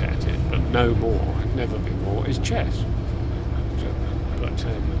adequate at it, but no more. I'd never be more. Is chess.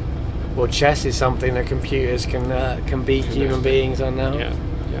 Well, chess is something that computers can beat human beings on now.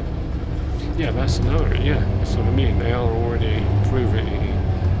 Yeah, that's another. Yeah, that's what I mean. They are already improving.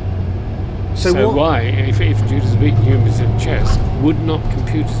 So why, if computers beat humans in chess, would not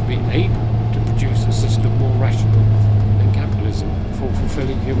computers be able to produce a system more rational than capitalism for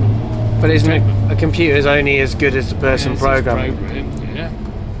fulfilling human? But isn't a computer's only as good as the person programming? Yeah, I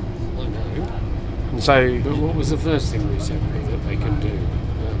know. And so. But what was the first thing we said that they can do?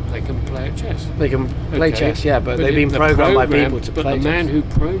 They can play at chess. They can play chess, yeah, but they've been programmed by people to play chess. But the man who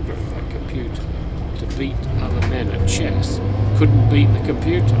programmed that computer to beat other men at chess couldn't beat the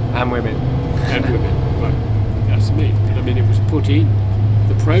computer. And women. Right, that's me. But it was put in.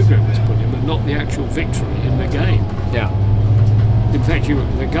 The program was put in, but not the actual victory in the game. Yeah. In fact,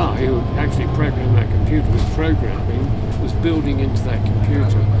 the guy who actually programmed that computer was building into that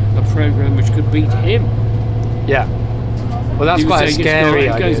computer a program which could beat him. Yeah. Well, that's quite a scary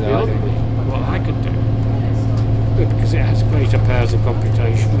idea, though, I think. What I could do. Because it has greater powers of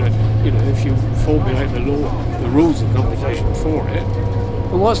computation. If you formulate the rules of computation for it.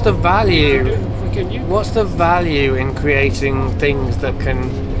 But what's the value? What's the value in creating things that can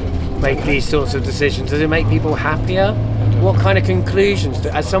make these sorts of decisions? Does it make people happier? What kind of conclusions?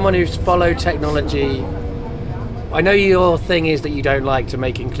 As someone who's followed technology, I know your thing is that you don't like to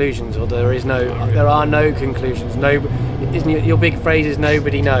make conclusions, or there are no conclusions. Isn't your big phrase is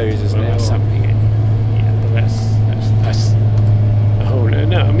nobody knows, isn't it? That's something. Yeah, but that's a whole.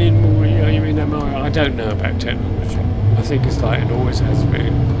 No, I mean, I don't know about technology. I think it's like it always has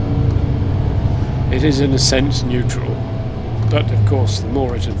been. It is in a sense neutral, but of course, the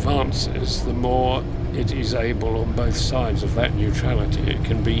more it advances, the more it is able on both sides of that neutrality. It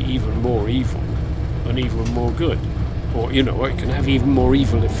can be even more evil and even more good, or it can have even more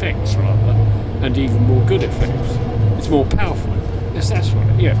evil effects rather, and even more good effects. It's more powerful. Yes, that's what.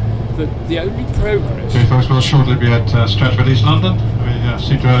 Yeah, the only progress. Okay, folks, we'll shortly be at Stratford, East London. We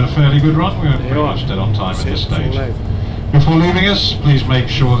seem to have had a fairly good run. We're pretty much dead on time at this stage. Before leaving us, please make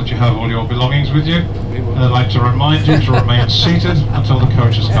sure that you have all your belongings with you. I'd like to remind you to remain seated until the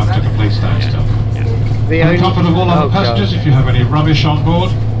coach has come to complete standstill. For the comfort of all other passengers, if you have any rubbish on board,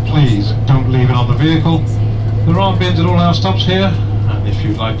 please don't leave it on the vehicle. There are bins at all our stops here, and if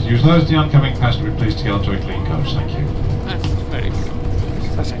you'd like to use those, the oncoming passenger will be pleased to get onto a clean coach. Thank you. That's very good.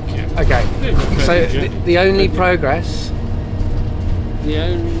 Thank you. Okay, so the only progress...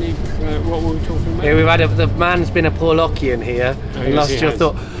 what were we talking about? Yeah, we've had the man's been a Paulokian here and lost your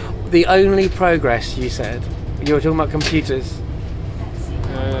thought. The only progress, you said, you were talking about computers,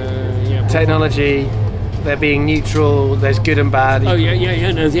 technology, they're being neutral, there's good and bad. No,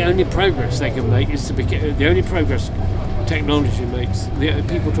 the only progress they can make is the only progress technology makes,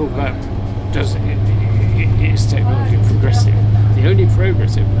 people talk about, is technology progressive? The only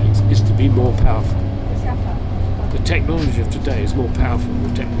progress it makes is to be more powerful. The technology of today is more powerful than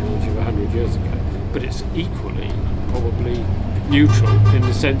the technology of 100 years ago, but it's equally probably neutral in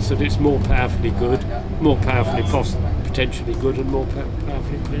the sense that it's more powerfully good, more powerfully potentially good, and more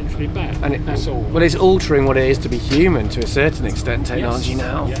powerfully potentially bad. And that's all. Well, it's altering what it is to be human to a certain extent, technology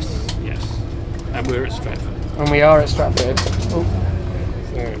now. Yes. And we're at Stratford. And we are at Stratford.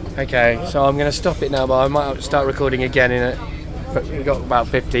 Okay, so I'm going to stop it now, but I might start recording again in we've got about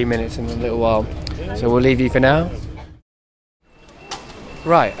 15 minutes in a little while. So we'll leave you for now.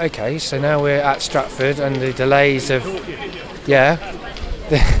 Right, okay, so now we're at Stratford and the delays of... Yeah.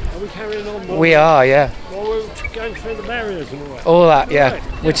 Are we carrying on? We are, yeah. Well, we're going through the barriers and all that. All that, yeah.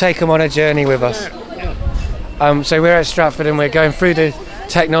 We'll take them on a journey with us. Yeah. So we're at Stratford and we're going through the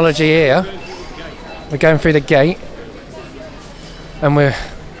technology here. We're going through the gate. And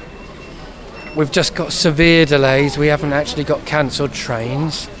we've just got severe delays. We haven't actually got cancelled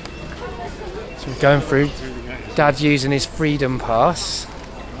trains. So we're going through. Dad's using his freedom pass.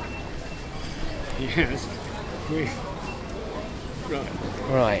 Yes.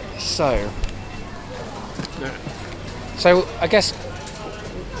 Right. So I guess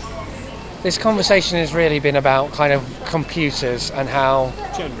this conversation has really been about kind of computers and how.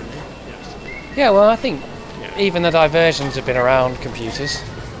 Generally, yes. Yeah. Well, I think even the diversions have been around computers.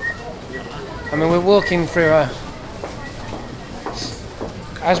 I mean, we're walking through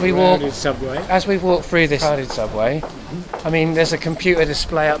as we walk through this crowded subway, I mean, there's a computer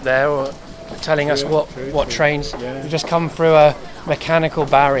display up there telling us what trains. We've just come through a mechanical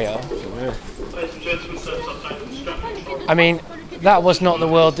barrier. I mean, that was not the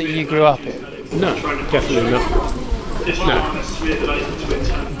world that you grew up in. No, definitely not. No.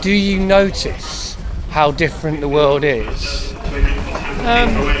 Do you notice how different the world is?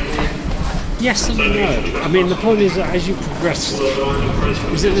 Yes and no. I mean, the point is that as you progress...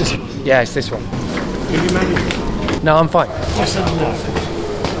 Is it this one? Yeah, it's this one. Can you manage it? No, I'm fine. Yes and no.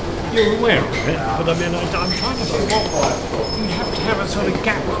 You're aware of it, but I mean, I'm trying to think you have to have a sort of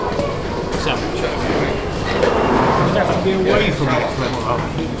gap. You'd have to be away from it for a while.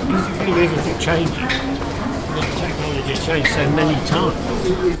 Because you feel everything changing. The technology has changed so many times.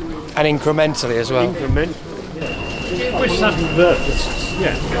 And incrementally as well. Which sudden bursts,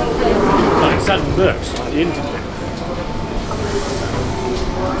 like sudden bursts, like the internet.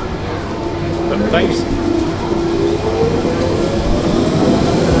 But basically,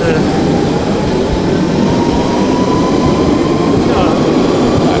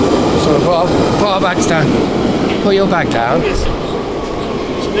 so put our bags down. Put your bag down. It's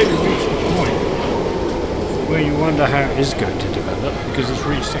never reached the point where you wonder how it is going to develop, because it's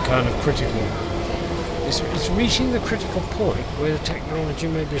reached a kind of critical... It's reaching the critical point where the technology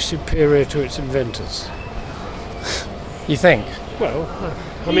may be superior to its inventors. You think? Well,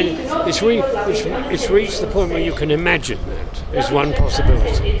 I mean, it's reached the point where you can imagine that is one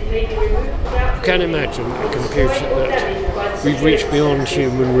possibility. You can imagine a computer that we've reached beyond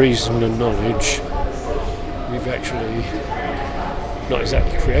human reason and knowledge. We've actually not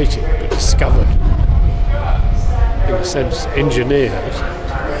exactly created, but discovered, in a sense, engineered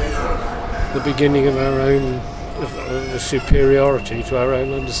the beginning of our own of superiority to our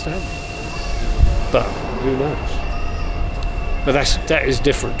own understanding. But who knows? But that is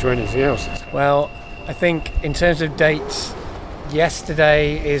different to anything else. Well, I think in terms of dates,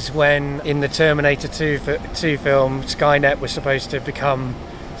 yesterday is when, in the Terminator 2 film, Skynet was supposed to become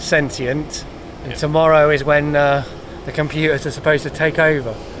sentient. And tomorrow is when the computers are supposed to take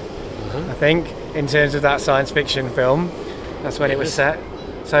over. I think, in terms of that science fiction film, that's when it was set.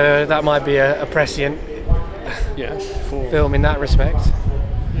 So that might be a prescient film in that respect.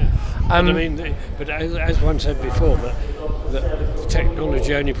 But as one said before, that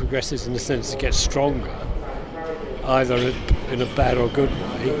technology only progresses in the sense it gets stronger, either in a bad or good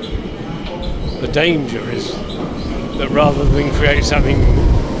way. The danger is that rather than create something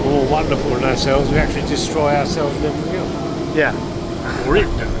more wonderful in ourselves, we actually destroy ourselves and everything else. Yeah. Or it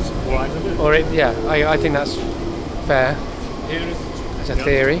does. Or I don't know. I think that's fair. It's a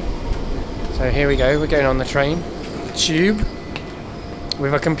theory. So here we go. We're going on the train, the tube,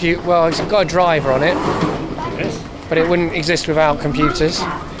 with a computer. Well, it's got a driver on it. Yes. But it wouldn't exist without computers.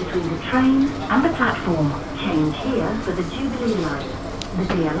 Between the train and the platform. Change here for the Jubilee line, the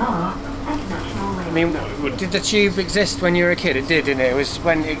DLR and National Rail. I mean, did the tube exist when you were a kid? It did, didn't it? It was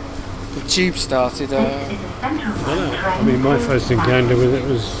when the tube started. I mean, my first encounter with it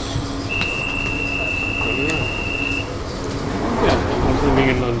was... I was living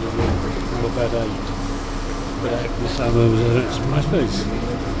in London from about 8. But out in the suburbs, I suppose...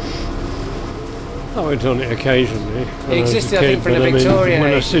 I went on it occasionally. It existed, I think, from the Victorian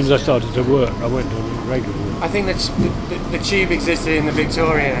age. As soon as I started to work, I went on it regularly. I think that the tube existed in the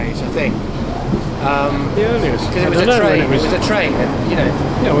Victorian age, I think. The earliest. Because it was a train. It was a train, and you know.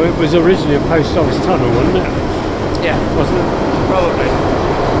 Yeah, well, it was originally a post office tunnel, wasn't it? Yeah. Wasn't it? Probably.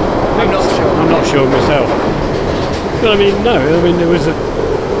 I'm not sure. I'm not sure myself. But I mean, no. I mean, there was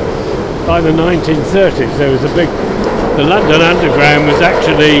by the 1930s, there was the London Underground was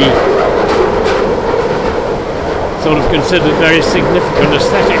actually sort of considered very significant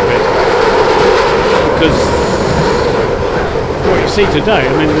aesthetically, because what you see today,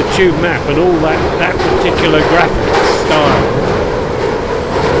 I mean, the tube map and all that particular graphic style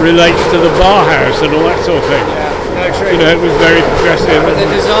relates to the Bauhaus and all that sort of thing. Yeah, no, true. You know, it was very progressive. But the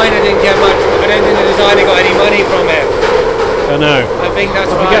designer didn't get much. I don't think the designer got any money from it. I know. I think that's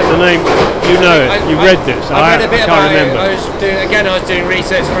I forget the name. You know it. You've read this. I read a bit can't about remember. it. I was doing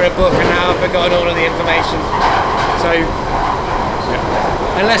research for a book, and now I've forgotten all of the information. So,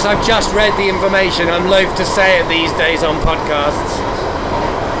 unless I've just read the information, I'm loath to say it these days on podcasts.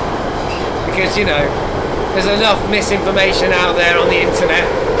 Because, you know, there's enough misinformation out there on the internet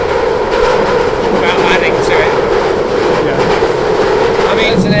without adding to it. I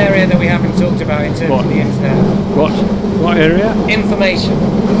mean, it's an area that we haven't talked about in terms of the internet. What area? Information.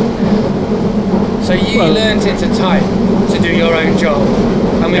 So you learnt it to type to do your own job,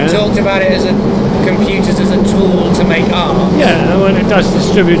 and we've talked about it as computers as a tool to make art. Yeah, well, it does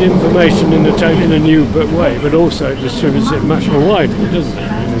distribute information in a new way, but also it distributes it much more widely, doesn't it?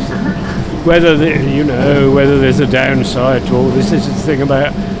 I mean, whether there's a downside to all this is the thing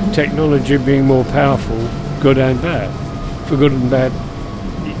about technology being more powerful, good and bad, for good and bad,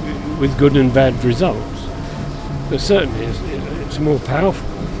 with good and bad results. But certainly it's more powerful.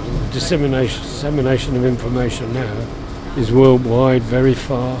 Dissemination of information now is worldwide, very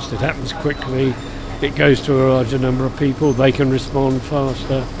fast. It happens quickly. It goes to a larger number of people. They can respond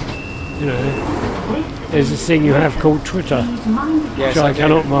faster. You know, there's this thing you have called Twitter, which I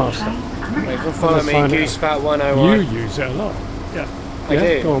cannot master. You can follow me, GooseFat101. You use it a lot. Yeah, I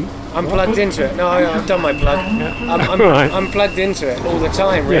do. Go on. I'm plugged into it. No, I've done my plug. Yeah. I'm plugged into it all the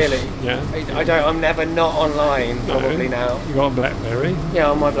time, really. Yes. Yeah. I'm never not online, probably now. You got a BlackBerry?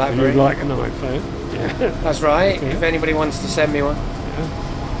 Yeah, on my BlackBerry. You like an iPhone? Yeah. That's right. Yeah. If anybody wants to send me one,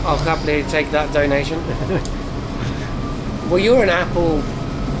 I'll happily take that donation. Well, you're an Apple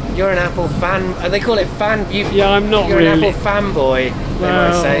fan. They call it fan. I'm not you're really. You're an Apple fanboy, they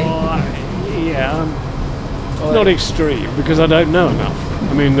might say. I'm not extreme because I don't know enough.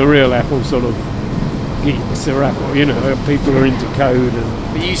 I mean, the real Apple sort of geeks or Apple, people are into code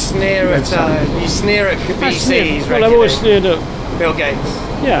and. But you sneer at VCs. Well, I've always sneered at Bill Gates.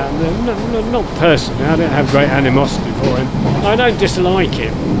 Yeah, not personally. I don't have great animosity for him. I don't dislike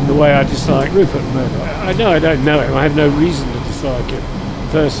him the way I dislike Rupert Murdoch. I know I don't know him. I have no reason to dislike him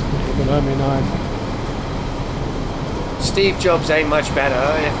personally, but I mean Steve Jobs ain't much better.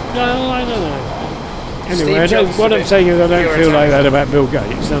 No, I don't know. Anyway, what I'm saying is I don't feel like that about Bill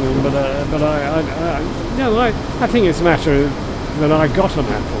Gates. I mean, but I think it's a matter that I got on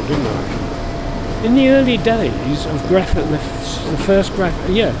Apple, didn't I? In the early days of the first graphic,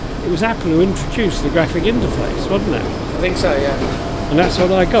 it was Apple who introduced the graphic interface, wasn't it? I think so, yeah. And that's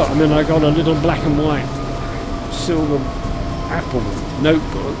what I got. I mean, I got a little black and white silver Apple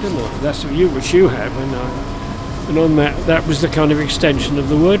notebook, didn't I? That's which you have, and on that was the kind of extension of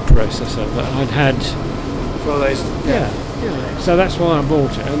the word processor that I'd had. For all those. Yeah. So that's why I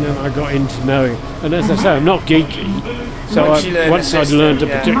bought it, and then I got into knowing. And as I say, I'm not geeky. So once I'd learned a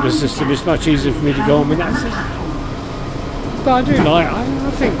particular system, it's much easier for me to go on with that system. But I do like. I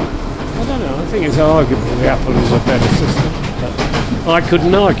think it's arguable the Apple is a better system. But I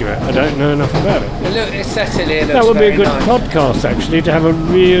couldn't argue it. I don't know enough about it. That would be a good podcast actually, to have a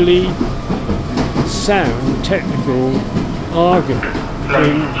really sound technical argument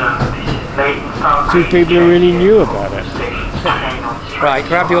between two people who really knew about it. Right,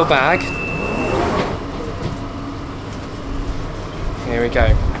 grab your bag. Here we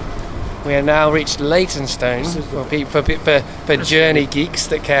go. We have now reached Leytonstone for journey geeks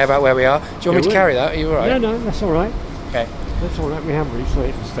that care about where we are. Do you want me to carry that? Are you all right? No, that's all right. Okay. That's all right. We have reached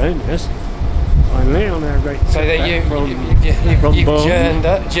Leytonstone, yes. Finally, on our great so that you've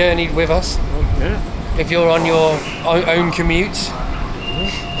journeyed with us. Yeah. If you're on your own commute,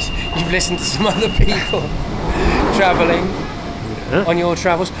 you've listened to some other people travelling on your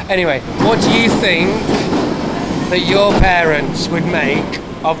travels. Anyway, what do you think that your parents would make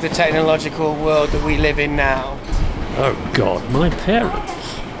of the technological world that we live in now? Oh God, my parents.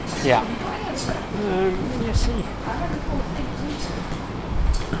 Yeah. Yes.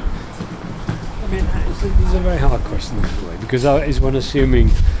 I mean, it's a very hard question in a way, because is one assuming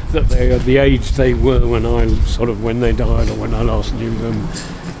that they are the age they were when they died or when I last knew them,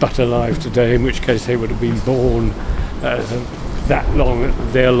 but alive today, in which case they would have been born that long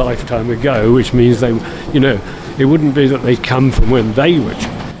their lifetime ago, which means they, it wouldn't be that they'd come from when they were.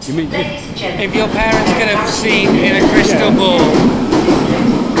 You mean if your parents could have seen in a crystal ball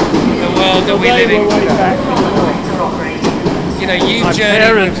the world that we live in today? My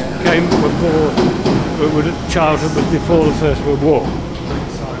parents childhood was before the First World War.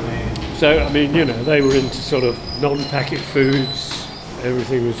 So, I mean, they were into sort of non-packet foods.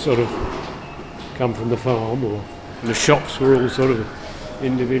 Everything was sort of come from the farm, or the shops were all sort of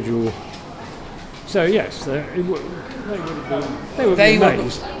individual. So, yes, they would be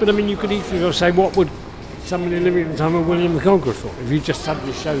amazed. But, I mean, you could easily say, what would somebody living at the time of William the Conqueror thought if you just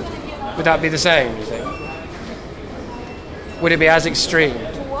suddenly showed them? Would that be the same, do you think? Would it be as extreme?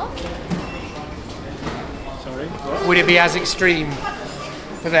 Sorry? Would it be as extreme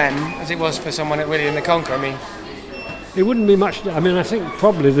for them as it was for someone at William the Conqueror? I mean, it wouldn't be much. I mean, I think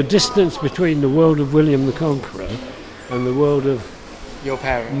probably the distance between the world of William the Conqueror and the world of your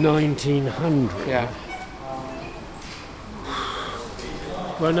parents, 1900. Yeah.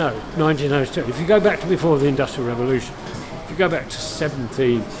 Well, no, 1902. If you go back to before the Industrial Revolution, if you go back to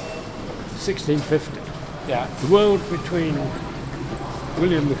 1650, yeah, the world between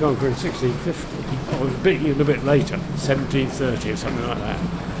William the Conqueror in 1650, or even a bit later, 1730 or something like that,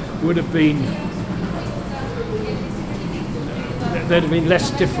 would have been. There'd have been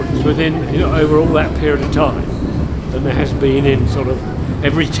less difference within over all that period of time than there has been in sort of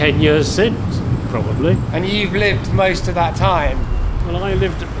every 10 years since, probably. And you've lived most of that time. Well, I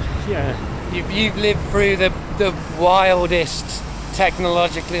lived, yeah. You've lived through the wildest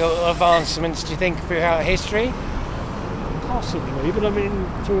technological advancements, do you think, throughout history? Possibly, but I mean,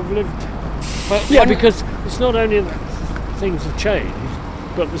 to have lived... But yeah, because it's not only that things have changed,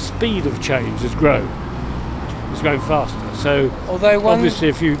 but the speed of change has grown. It's going faster. So, obviously,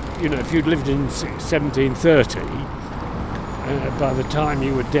 if you'd lived in 1730, by the time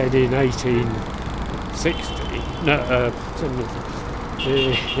you were dead in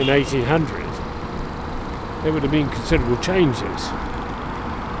 1860, in 1800, there would have been considerable changes.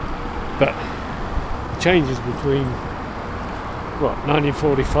 But changes between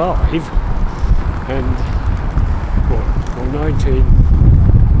 1945 and 19,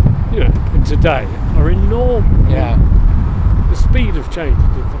 and today are enormous. Yeah. The speed of change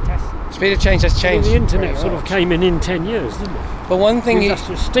has been fantastic. Speed of change has changed. The internet very sort much. of came in 10 years, didn't it? But one thing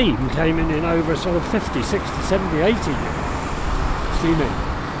Industrial steam came in over sort of 50, 60, 70, 80 years. Steaming.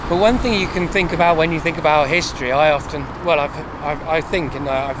 But one thing you can think about when you think about history, I think, and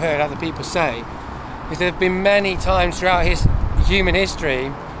I've heard other people say, is there have been many times throughout human history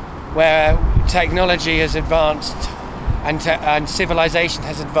where technology has advanced and civilization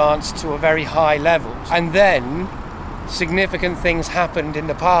has advanced to a very high level, and then significant things happened in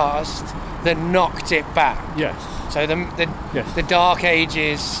the past that knocked it back. Yes. So the Dark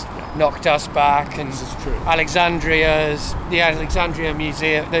Ages knocked us back, and This is true. the Alexandria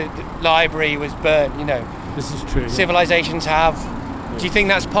Museum, the library was burnt. This is true. Yeah. Civilizations have. Do you think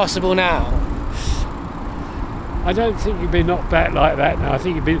that's possible now? I don't think you'd be knocked back like that now. I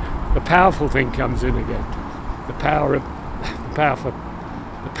think the powerful thing comes in again. The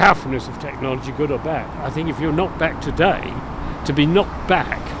powerfulness of technology, good or bad. I think if you're knocked back today, to be knocked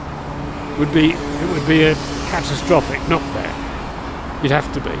back would be a catastrophic knockback. You'd have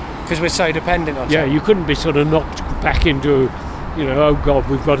to be. Because we're so dependent on Yeah, you couldn't be sort of knocked back into, oh God,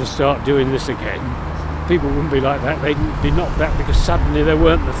 we've got to start doing this again. People wouldn't be like that. They'd be knocked back because suddenly there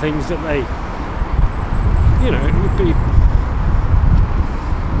weren't the things that they, it would be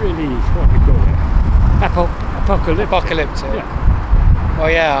really, what do you call it? Apocalyptic. Apocalyptic. Yeah.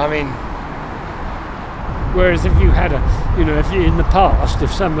 Well, yeah, I mean, Whereas if you had if you in the past, if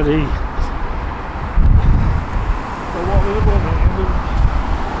somebody,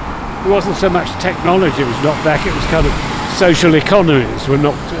 it wasn't so much technology was knocked back; it was kind of social economies were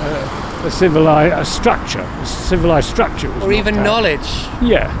knocked. A civilized structure was or even knocked out. knowledge.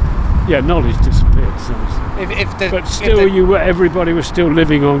 Yeah, knowledge disappeared. So but still, everybody was still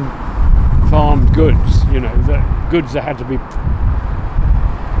living on farmed goods. The goods that had to be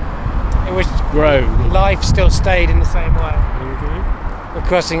grown. Life still stayed in the same way. Okay. We're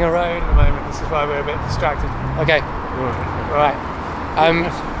crossing a road at the moment. This is why we're a bit distracted. Okay, right.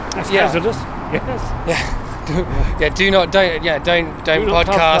 That's Yeah. hazardous. Yes. Don't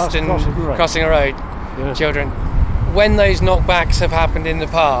podcast and crossing a road, Yeah. children. When those knockbacks have happened in the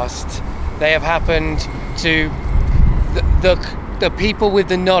past, they have happened to the people with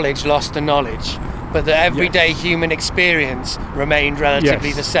the knowledge lost the knowledge, but the everyday human experience remained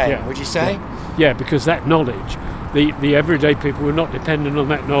relatively the same. Yeah. Would you say? Yeah, because that knowledge, the everyday people were not dependent on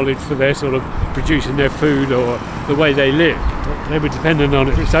that knowledge for their sort of producing their food or the way they lived. They were dependent on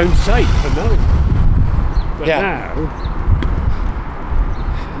it for its own sake, for knowing. But now,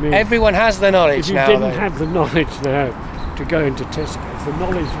 everyone has the knowledge now. if you didn't have the knowledge now to go into Tesco, if the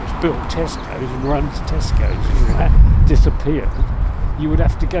knowledge which built Tesco's and runs Tesco's and that disappeared, you would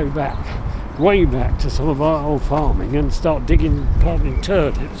have to go way back to some of our old farming and start planting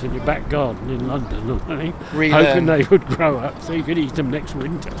turnips in your back garden in London, hoping they would grow up so you could eat them next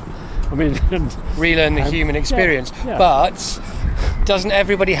winter. Relearn the human experience. Yeah. But doesn't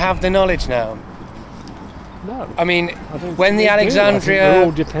everybody have the knowledge now? No. I mean, I don't when think the they do. I think Alexandria we're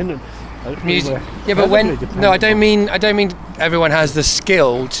all dependent. I don't mean everyone has the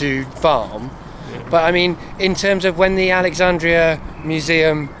skill to farm. But I mean, in terms of when the Alexandria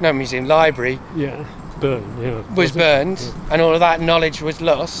library was burned and all of that knowledge was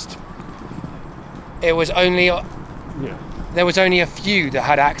lost, it was only there was only a few that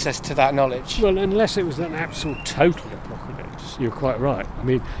had access to that knowledge. Well, unless it was an absolute total apocalypse, you're quite right. I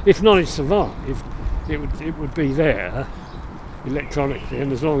mean, if knowledge survived, it would be there electronically,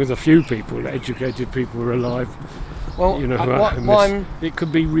 and as long as a few people, educated people, were alive, it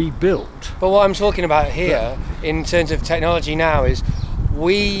could be rebuilt. But what I'm talking about here, in terms of technology now, is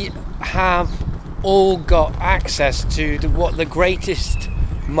we have all got access to what the greatest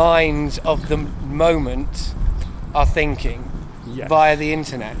minds of the moment are thinking via the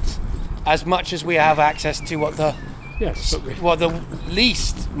internet, as much as we have access to what the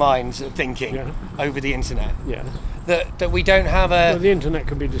least minds are thinking over the internet. Yeah. That we don't have a... Well, the internet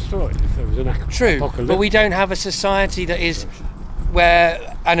could be destroyed if there was an apocalypse. But we don't have a society that is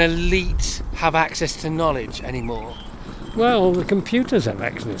where an elite have access to knowledge anymore. Well, the computers have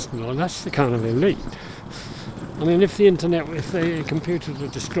access to knowledge. That's the kind of elite. I mean, if the computers were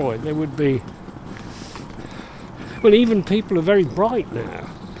destroyed, there would be... Well, even people are very bright now.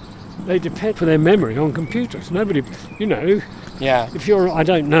 They depend for their memory on computers. Nobody, if I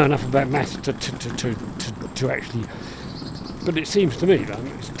don't know enough about maths to actually, but it seems to me that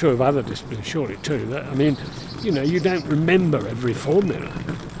it's true of other disciplines, surely too. That you don't remember every formula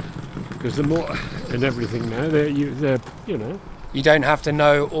because the more and everything now, you don't have to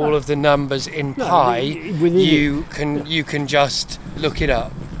know all of the numbers in pi. You can just look it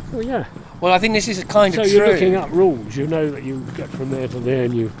up. Well, yeah. Well, I think this is kind of true. So you're looking up rules. You know that you get from there to there,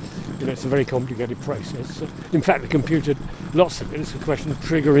 and you it's a very complicated process. In fact, the computer, lots of it is a question of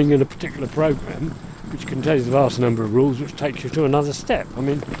triggering in a particular program, which contains a vast number of rules, which takes you to another step.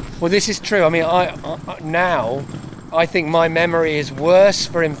 Well, this is true. Now I think my memory is worse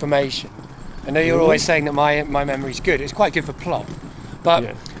for information. I know you're always saying that my memory is good. It's quite good for plot,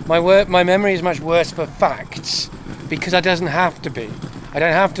 but my memory is much worse for facts because it doesn't have to be. I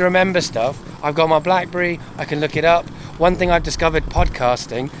don't have to remember stuff. I've got my BlackBerry. I can look it up. One thing I've discovered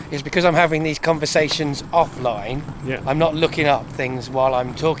podcasting is because I'm having these conversations offline. Yeah. I'm not looking up things while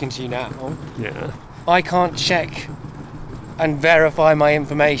I'm talking to you now. Yeah. I can't check and verify my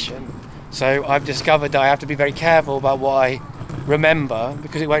information. So I've discovered that I have to be very careful about what I remember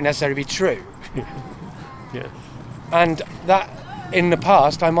because it won't necessarily be true. Yeah. And that in the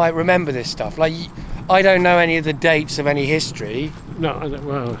past I might remember this stuff. Like I don't know any of the dates of any history.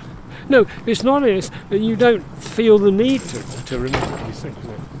 No, it's not. It's you don't feel the need to remember these things.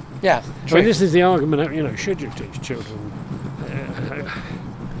 No. Yeah. True. This is the argument of, should you teach children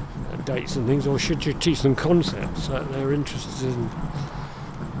dates and things, or should you teach them concepts that they're interested in?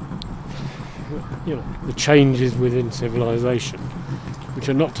 The changes within civilization, which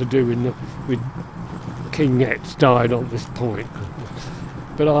are not to do with King X died on this point,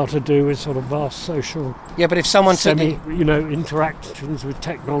 but are to do with sort of vast social. Yeah, but if someone took interactions with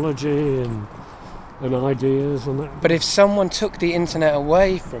technology and ideas and that. But if someone took the internet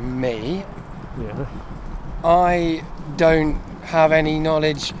away from me, I don't have any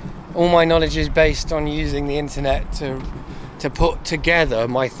knowledge. All my knowledge is based on using the internet to put together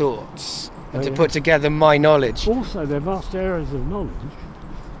my thoughts. And to put together my knowledge. Also, there are vast areas of knowledge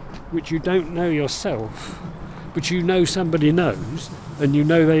which you don't know yourself, but you know somebody knows, and you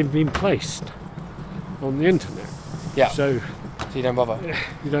know they've been placed on the internet. Yeah. So you don't bother.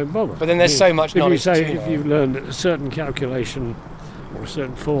 You don't bother. But then there's so much knowledge. If you learn that a certain calculation or a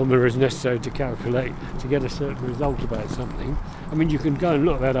certain formula is necessary to calculate to get a certain result about something, you can go and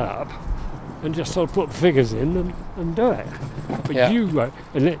look that up and just sort of put the figures in and do it. But you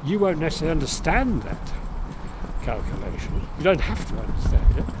won't necessarily understand that calculation. You don't have to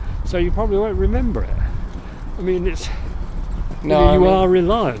understand it, so you probably won't remember it. You are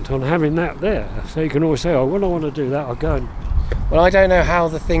reliant on having that there, so you can always say, when I want to do that, I'll go and... Well, I don't know how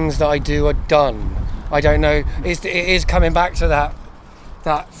the things that I do are done. I don't know. It is coming back to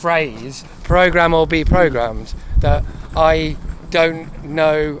that phrase, program or be programmed, that I don't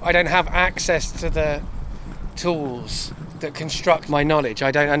know. I don't have access to the tools that construct my knowledge.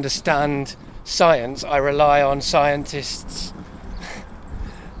 I don't understand science. I rely on scientists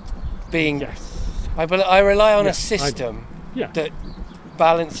being... Yes. I rely on a system that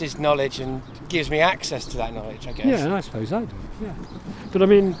balances knowledge and gives me access to that knowledge, I guess. Yeah, I suppose I do. Yeah. But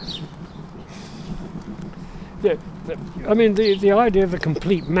the idea of the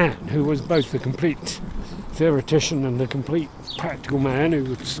complete man, who was both the complete theoretician and the complete practical man,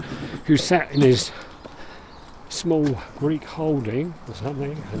 who sat in his small Greek holding or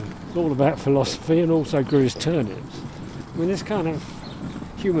something and was all about philosophy and also grew his turnips. This kind of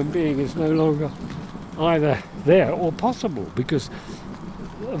human being is no longer either there or possible because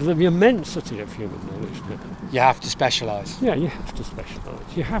of the immensity of human knowledge now. You have to specialise. Yeah, you have to specialise.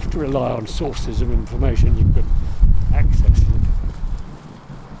 You have to rely on sources of information you can access.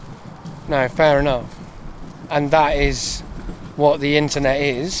 No, fair enough. And that is what the internet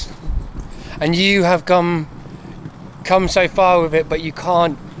is. And you have come so far with it, but you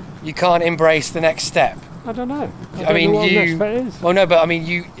can't embrace the next step. I don't know.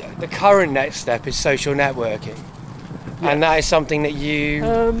 The current next step is social networking. Yes. And that is something that you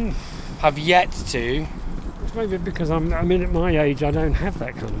have yet to. Maybe because I'm at my age, I don't have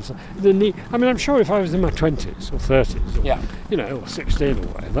that kind of stuff. I'm sure if I was in my 20s or 30s or 16 or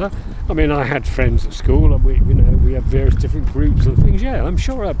whatever, I had friends at school and we had various different groups and things. Yeah, I'm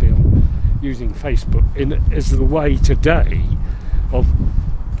sure I'd be on using Facebook as the way today of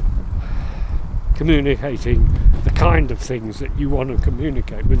communicating the kind of things that you want to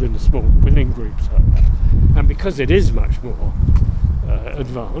communicate within groups like that. And because it is much more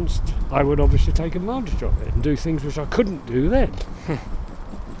advanced, I would obviously take advantage of it and do things which I couldn't do then.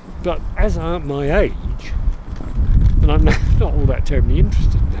 But as I'm at my age, and I'm not all that terribly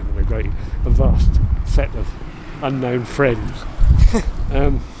interested in having a vast set of unknown friends,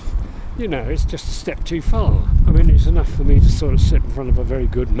 it's just a step too far. It's enough for me to sort of sit in front of a very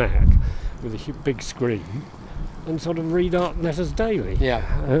good Mac with a big screen and sort of read Art and Letters Daily.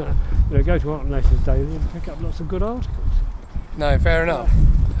 Yeah. Go to Art and Letters Daily and pick up lots of good articles. No, fair enough.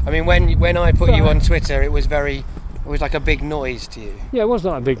 When I put you on Twitter, it was like a big noise to you. Yeah, it was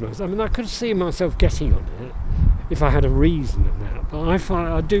like a big noise. I could see myself getting on it if I had a reason and that. But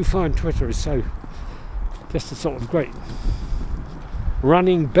I do find Twitter is so just a sort of great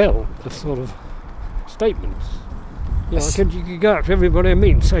running bell of sort of statements. You could go up to everybody I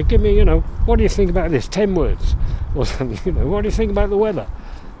meet and say, give me, what do you think about this? 10 words. Or something, what do you think about the weather?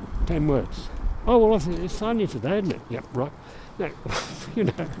 10 words. Oh, well, I think it's sunny today, isn't it? Yep, right. No,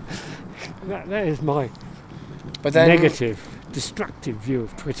 that is my negative, destructive view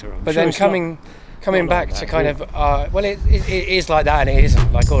of Twitter. But then coming back to kind of, it is like that, and it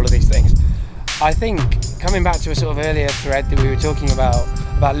isn't like all of these things. I think coming back to a sort of earlier thread that we were talking about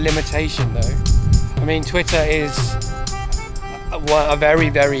limitation, though. I mean, Twitter is a very,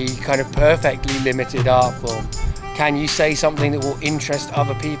 very kind of perfectly limited art form. Can you say something that will interest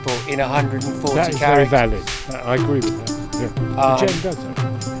other people in 140 characters? That is very valid. I agree with that. Yeah. Jen does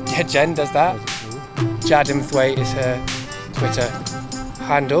that. Yeah, Jen does that. Jadamthwaite is her Twitter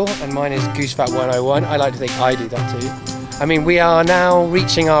handle, and mine is GooseFat101. I like to think I do that too. I mean, we are now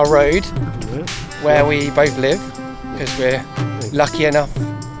reaching our road where we both live, because we're lucky enough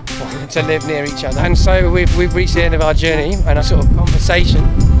to live near each other. And so we've reached the end of our journey and a sort of conversation.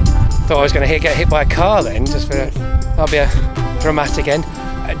 Thought I was going to get hit by a car then, that'll be a dramatic end.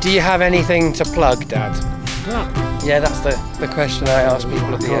 Do you have anything to plug, Dad? Yeah, that's the question I ask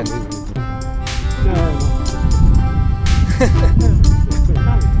people at the end.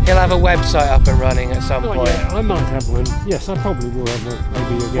 He'll have a website up and running at some point. Yeah, I might have one. Yes, I probably will have one.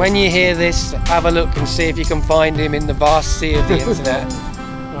 Maybe again. When you hear this, have a look and see if you can find him in the vast sea of the internet.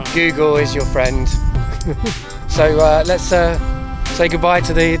 Google is your friend. So let's say goodbye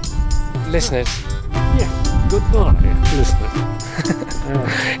to the listeners. Yeah, goodbye, listeners.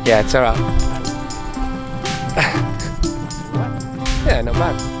 Yeah, it's alright. Yeah, not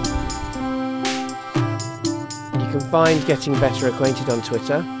bad. You can find Getting Better Acquainted on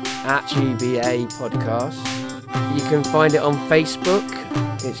Twitter @GBA Podcast. You can find it on Facebook.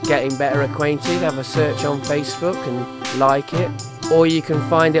 It's Getting Better Acquainted. Have a search on Facebook and like it. Or you can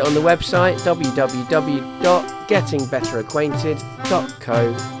find it on the website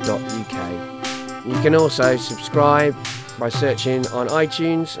www.gettingbetteracquainted.co.uk. You can also subscribe by searching on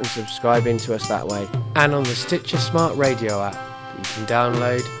iTunes and subscribing to us that way. And on the Stitcher Smart Radio app that you can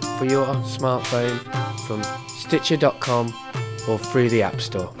download for your smartphone from Stitcher.com or through the App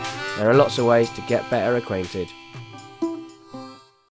Store. There are lots of ways to get better acquainted.